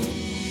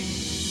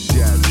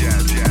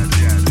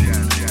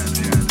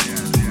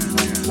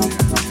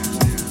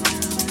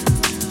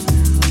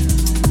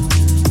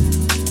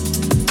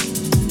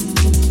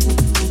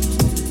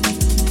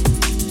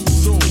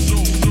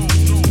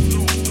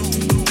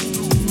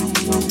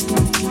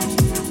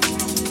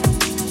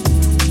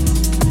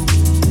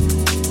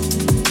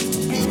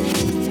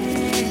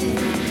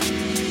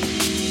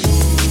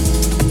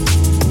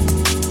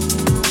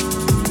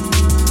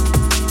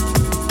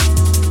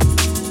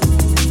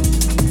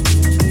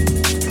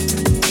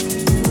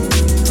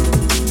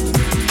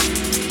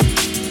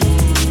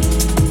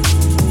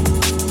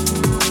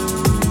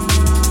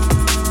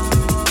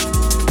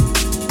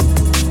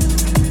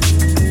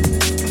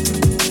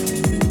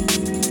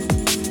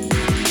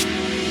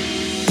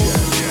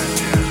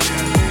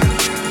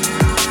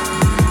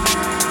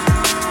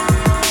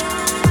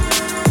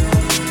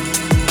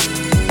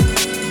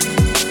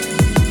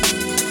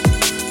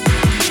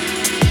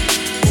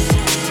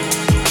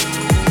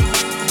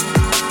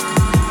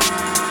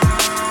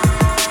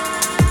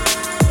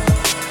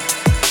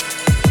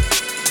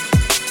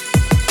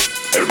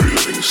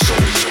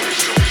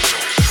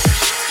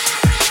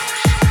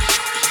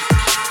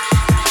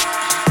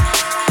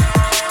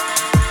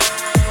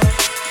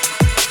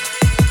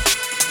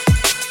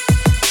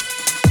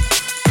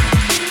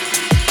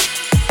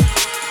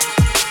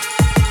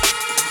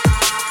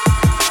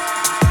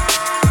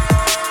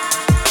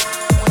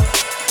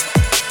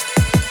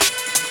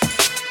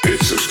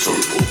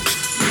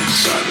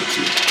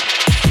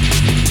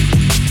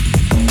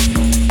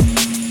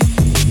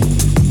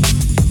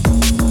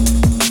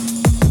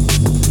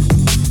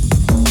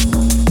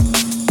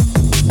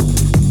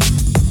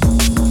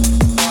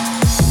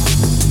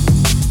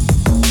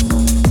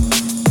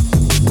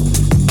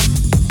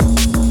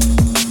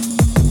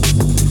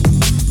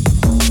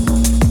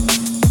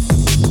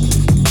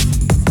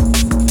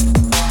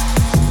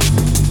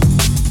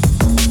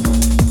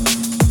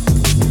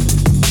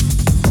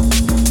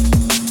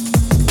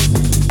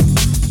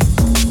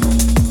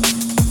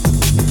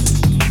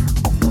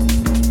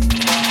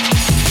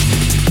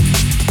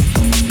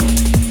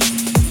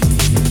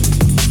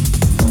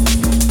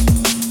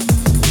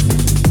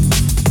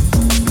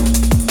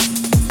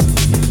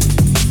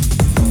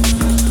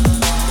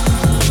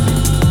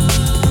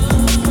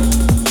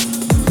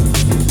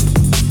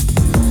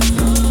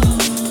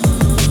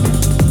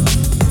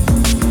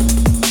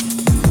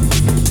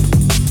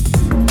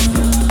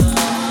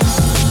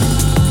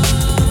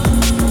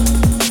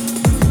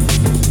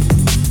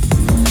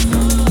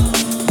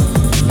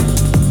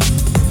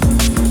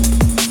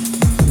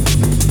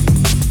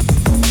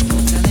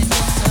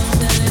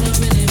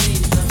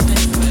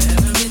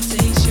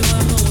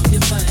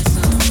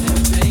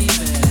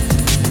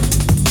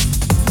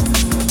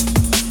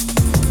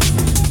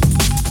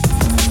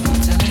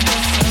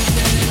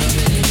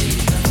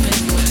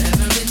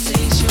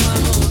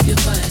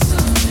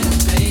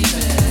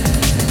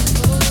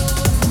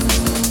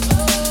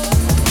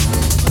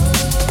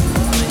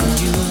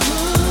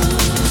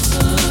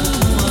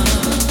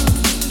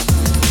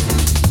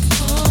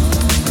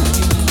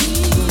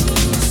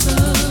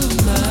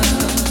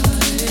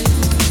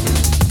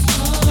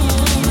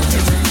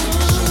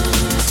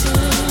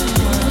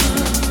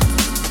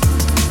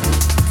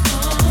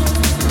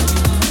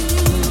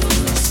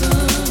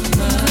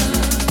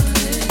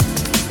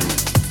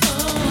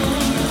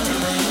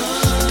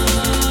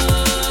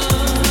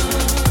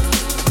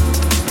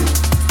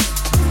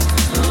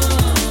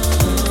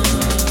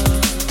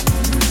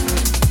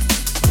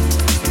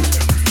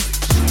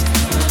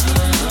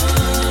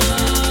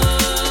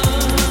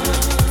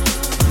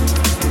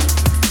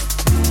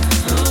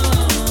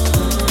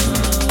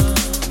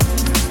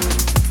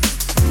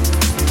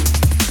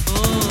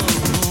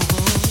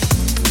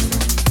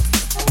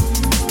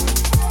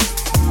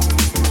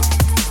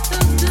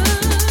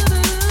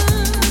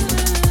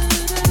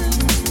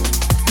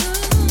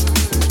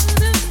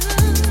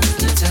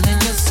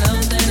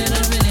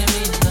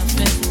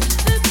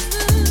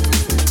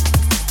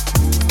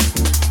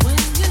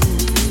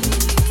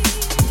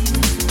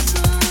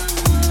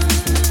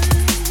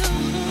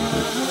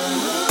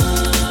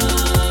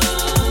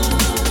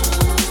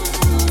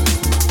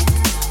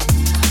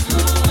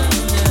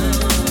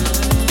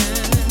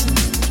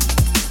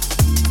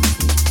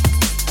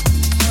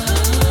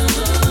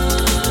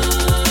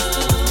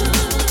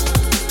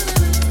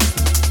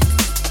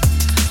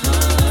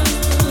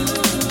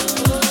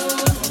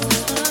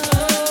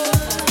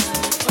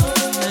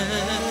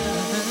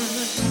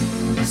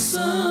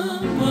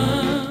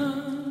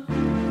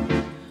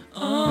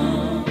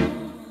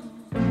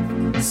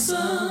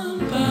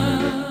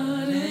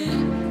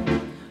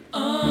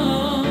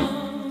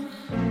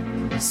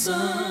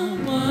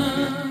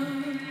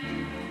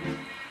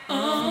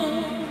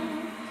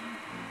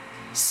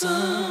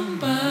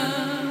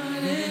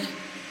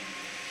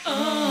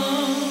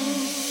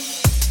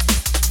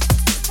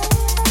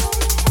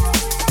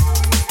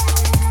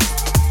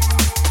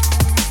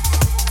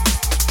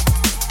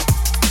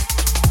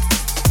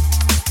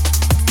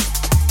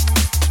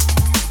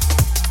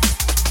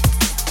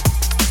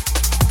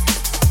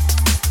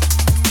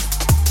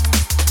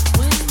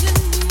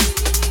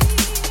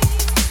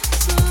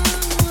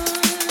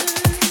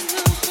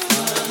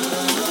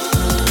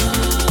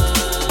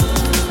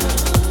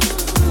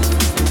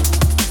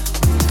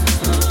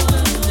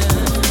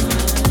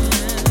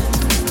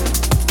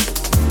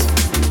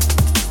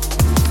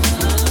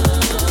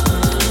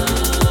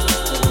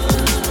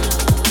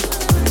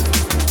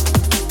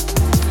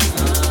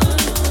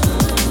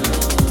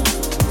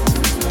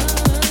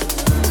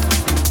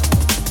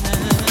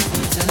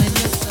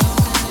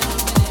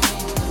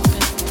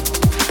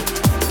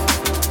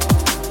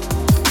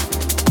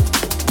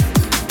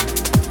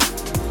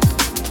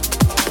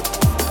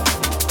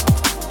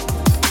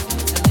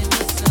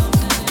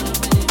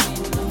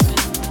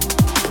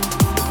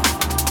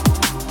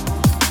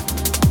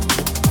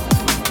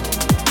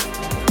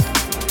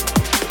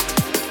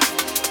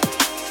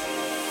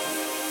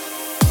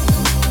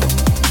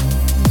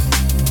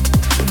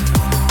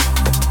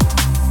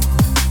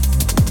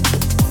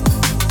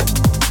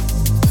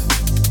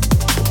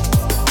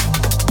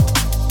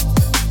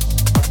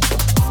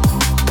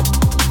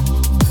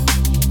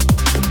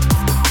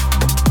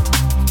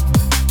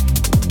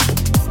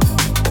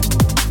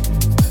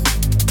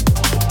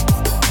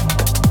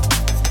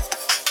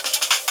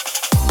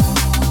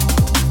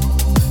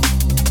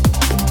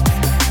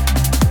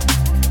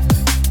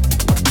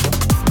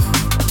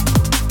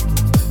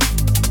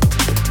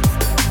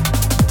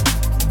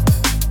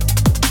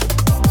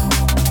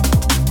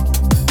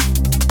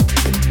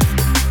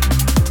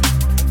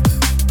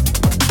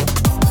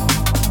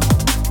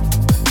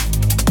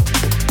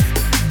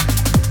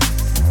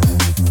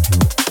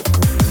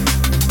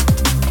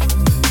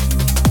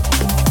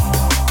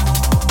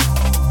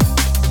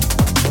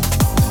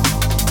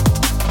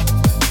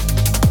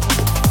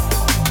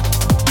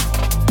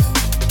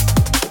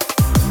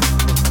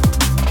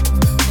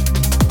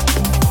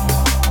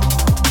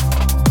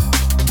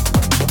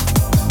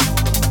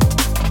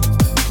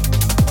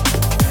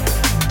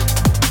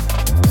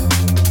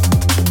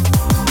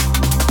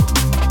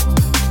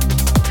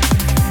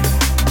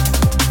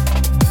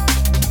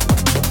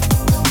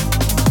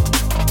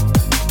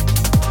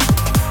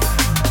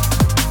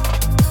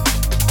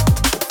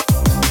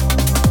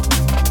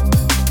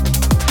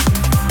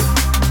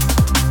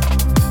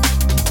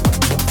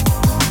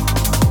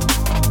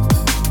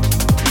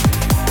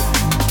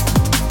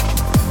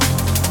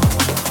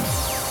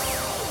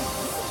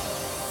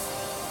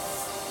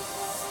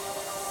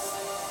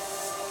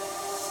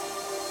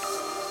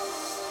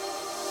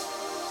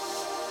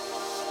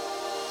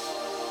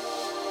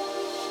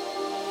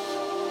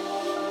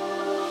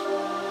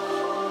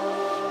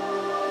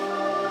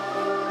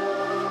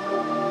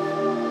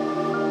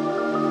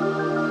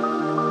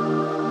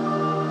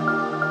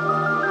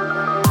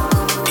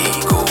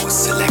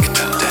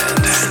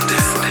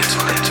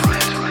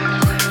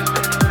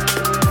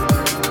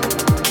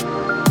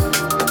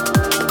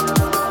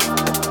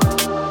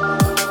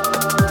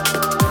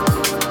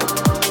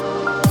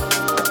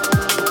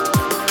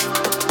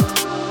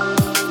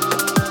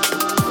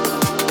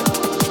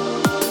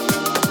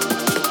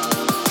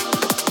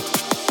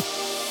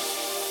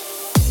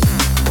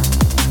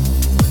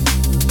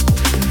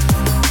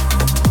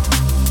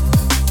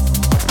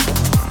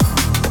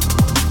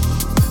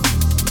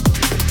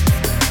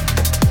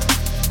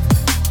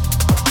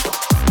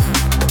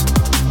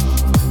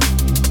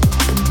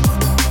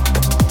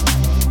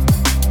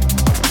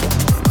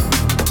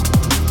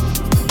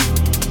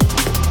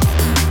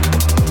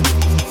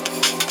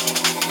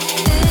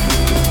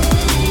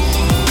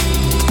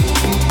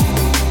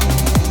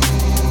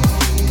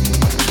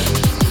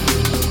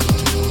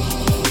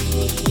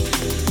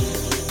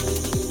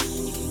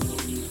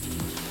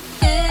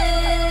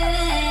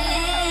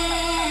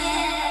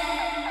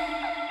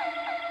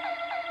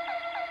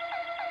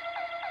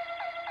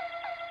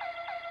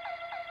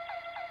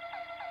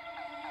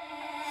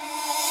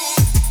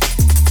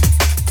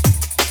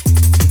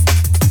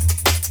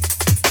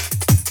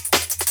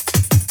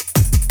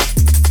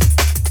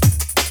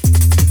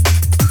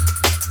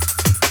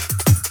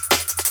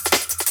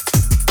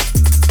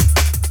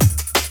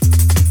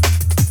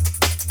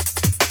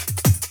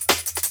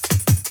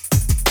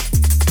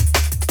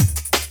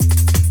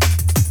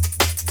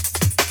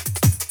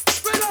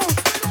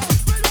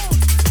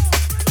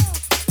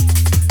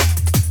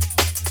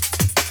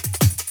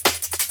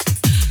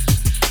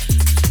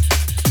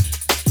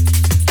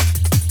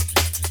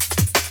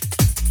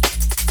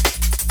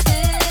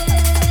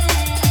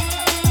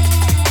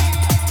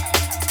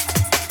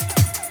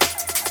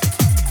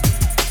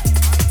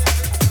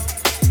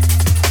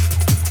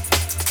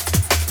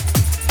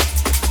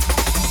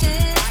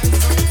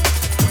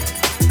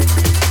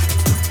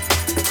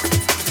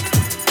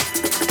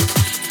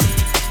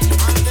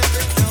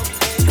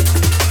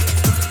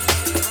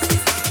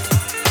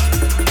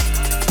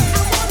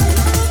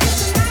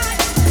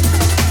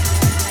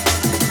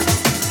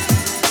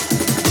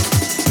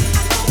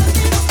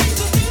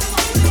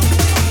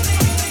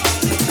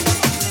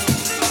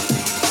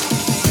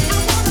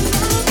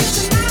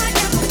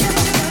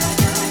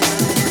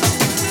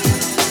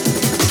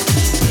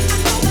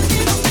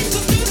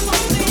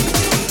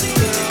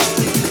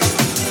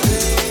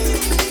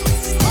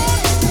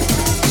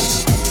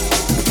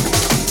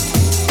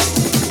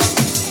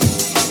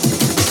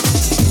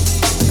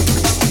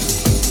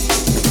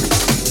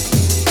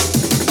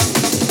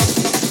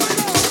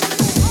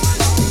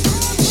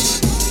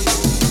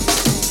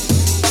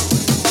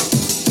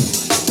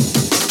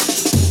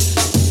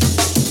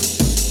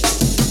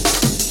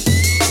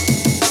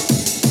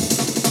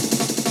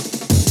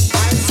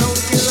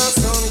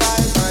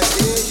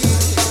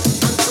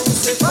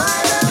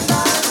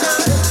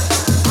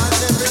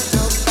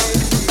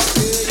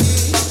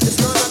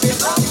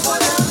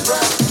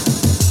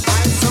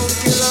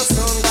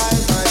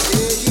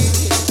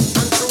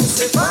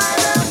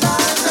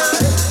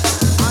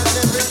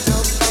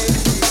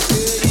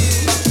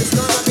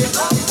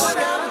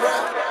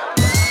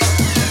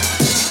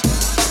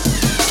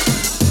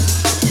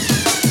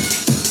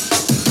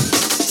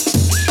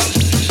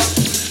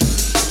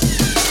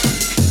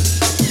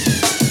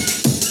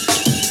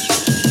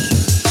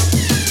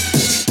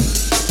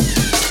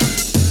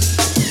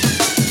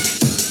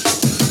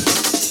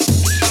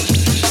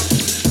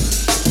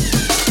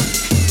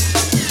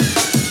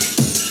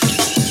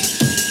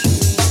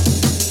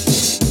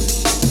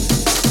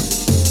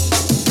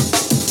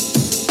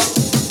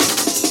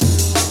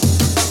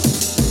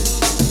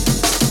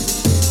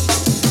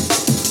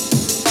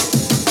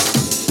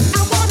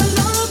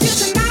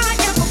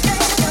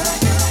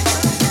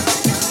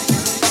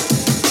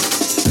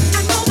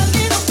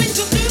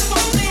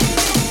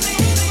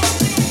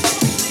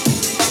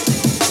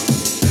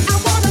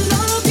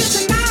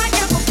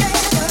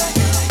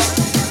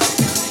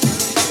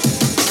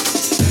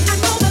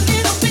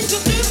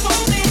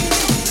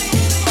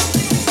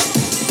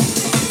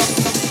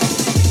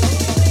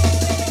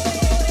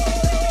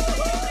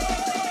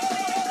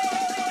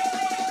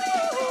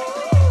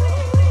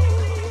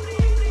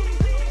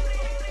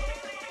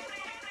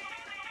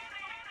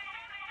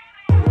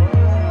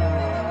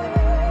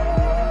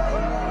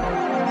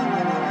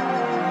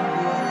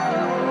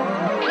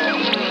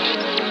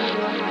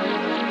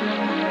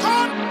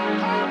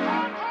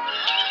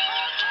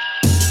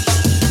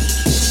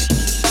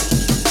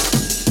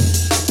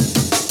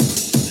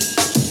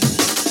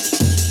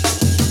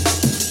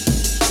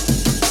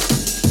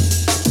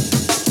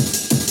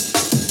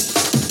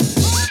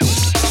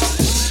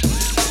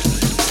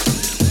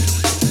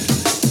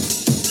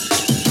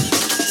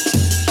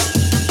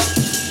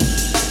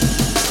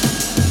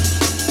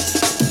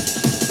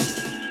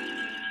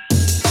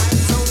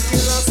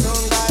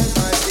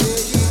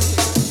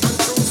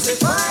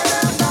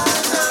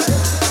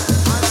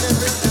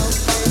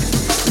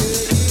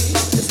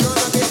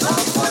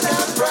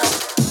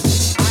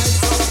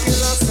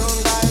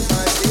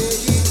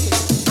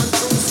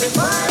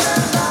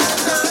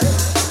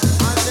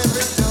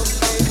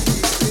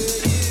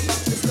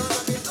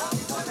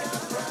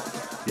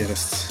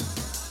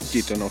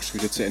 dann auch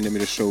schon wieder zu Ende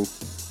mit der Show.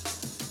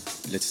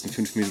 Die letzten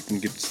 5 Minuten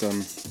gibt es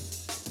dann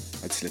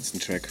als letzten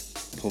Track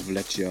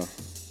Povletja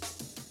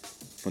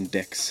von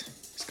Dex.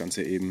 Das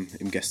Ganze eben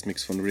im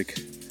Guestmix von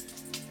Rick.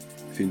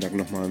 Vielen Dank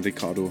nochmal an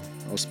Ricardo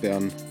aus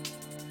Bern.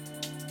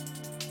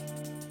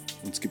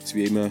 Uns gibt es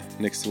wie immer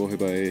nächste Woche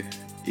bei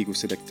Ego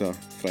Selector,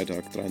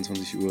 Freitag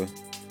 23 Uhr,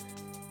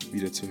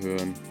 wieder zu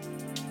hören.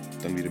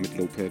 Dann wieder mit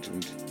Loped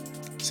und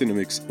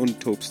Cinemix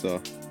und Topstar.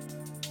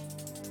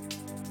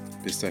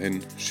 Bis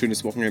dahin,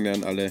 schönes Wochenende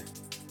an alle.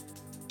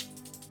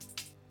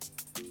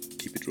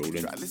 Keep it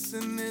rolling. Try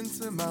listening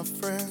to my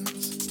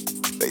friends.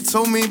 They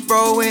told me,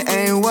 bro, it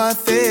ain't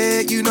worth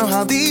it. You know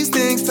how these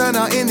things turn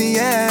out in the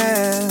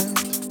end.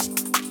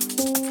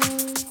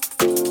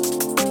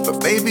 But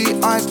baby,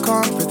 I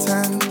can't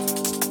pretend.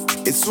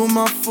 It's all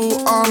my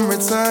fault, I'm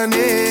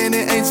returning.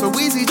 It ain't so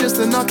easy just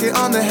to knock it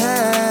on the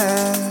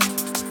head.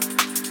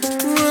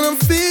 When I'm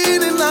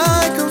feeling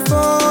like I'm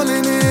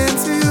falling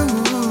into you,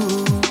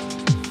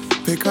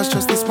 because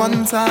just this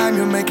one time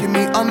you're making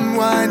me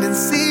unwind and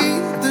see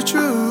the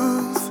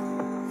truth.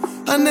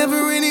 I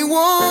never really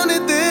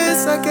wanted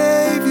this, I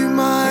gave you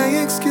my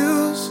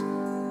excuse.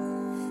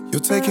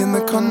 You're taking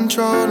the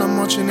control, I'm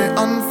watching it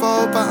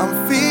unfold, but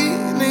I'm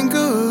feeling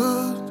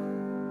good.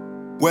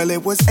 Well,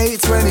 it was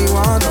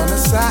 8:21 on a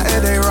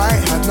Saturday,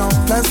 right? Had no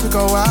plans to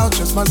go out,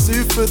 just my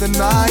suit for the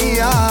night.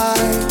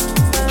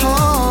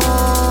 Oh,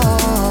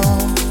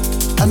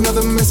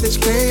 another message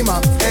came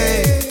up,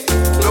 ayy.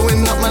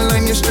 Blowing up my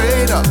line, you're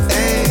straight up,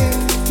 ayy.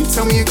 You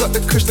tell me you got the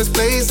kush, let's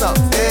blaze up,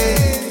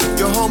 ayy.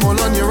 You're home all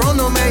on your own,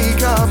 no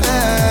makeup,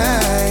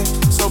 hey.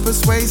 So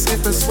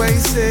persuasive,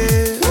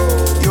 persuasive.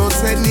 Your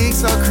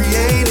techniques are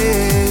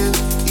creative.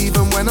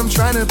 Even when I'm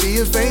trying to be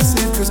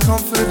evasive. Cause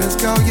confidence,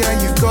 girl, yeah,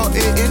 you got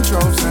it in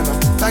droves. And I'm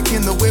back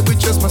in the whip with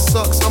just my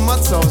socks on my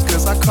toes.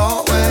 Cause I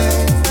can't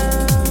wait.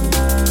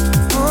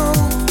 Oh,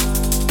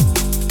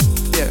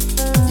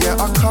 yeah,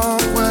 I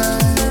can't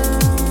wait.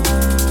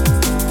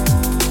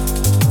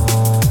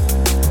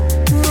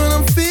 When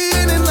I'm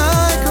feeling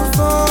like I'm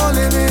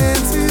falling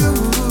into you,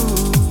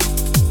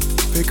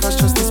 because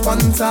just this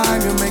one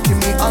time you're making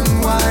me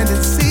unwind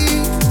and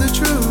see the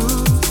truth.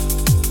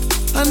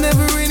 I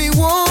never really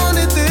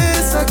wanted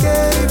this, I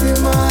gave you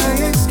my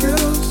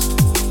excuse.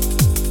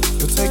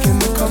 You're taking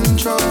the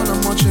control,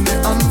 I'm watching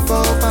it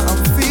unfold, but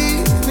I'm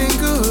feeling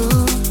good.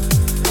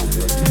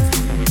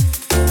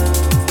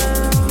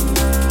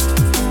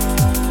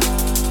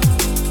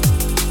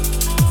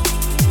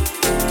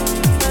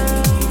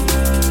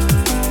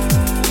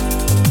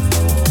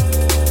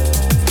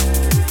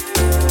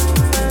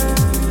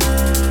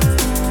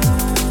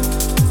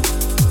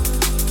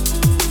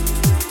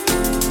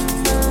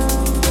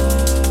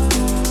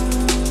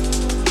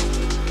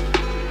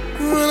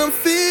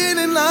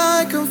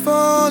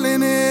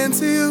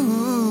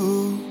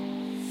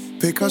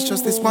 Because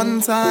just this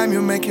one time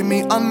you're making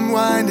me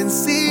unwind and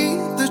see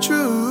the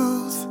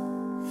truth.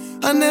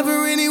 I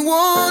never really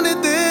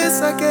wanted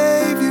this, I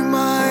gave you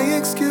my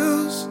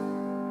excuse.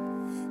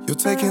 You're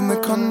taking the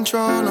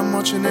control, I'm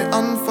watching it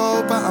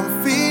unfold, but I'm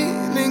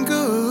feeling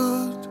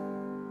good.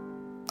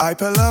 I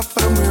pull up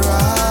and we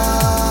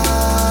ride,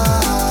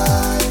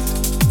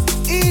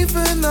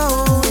 even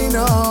though we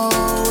know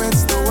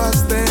it's the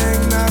worst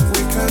thing that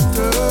we could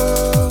do.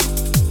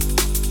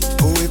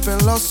 We've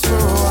been lost for a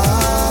while.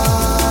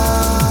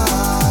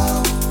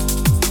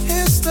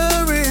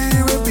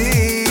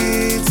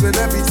 And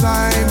every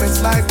time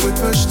it's like we're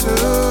pushed to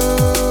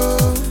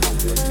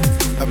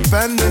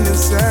abandoning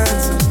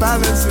sense and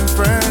balancing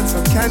friends.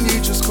 How can you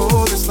just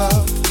call this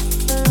love?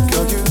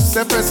 Girl, you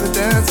set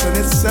precedence and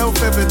it's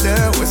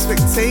self-evident. We're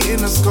spectating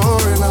the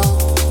scoring of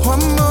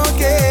one more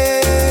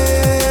game.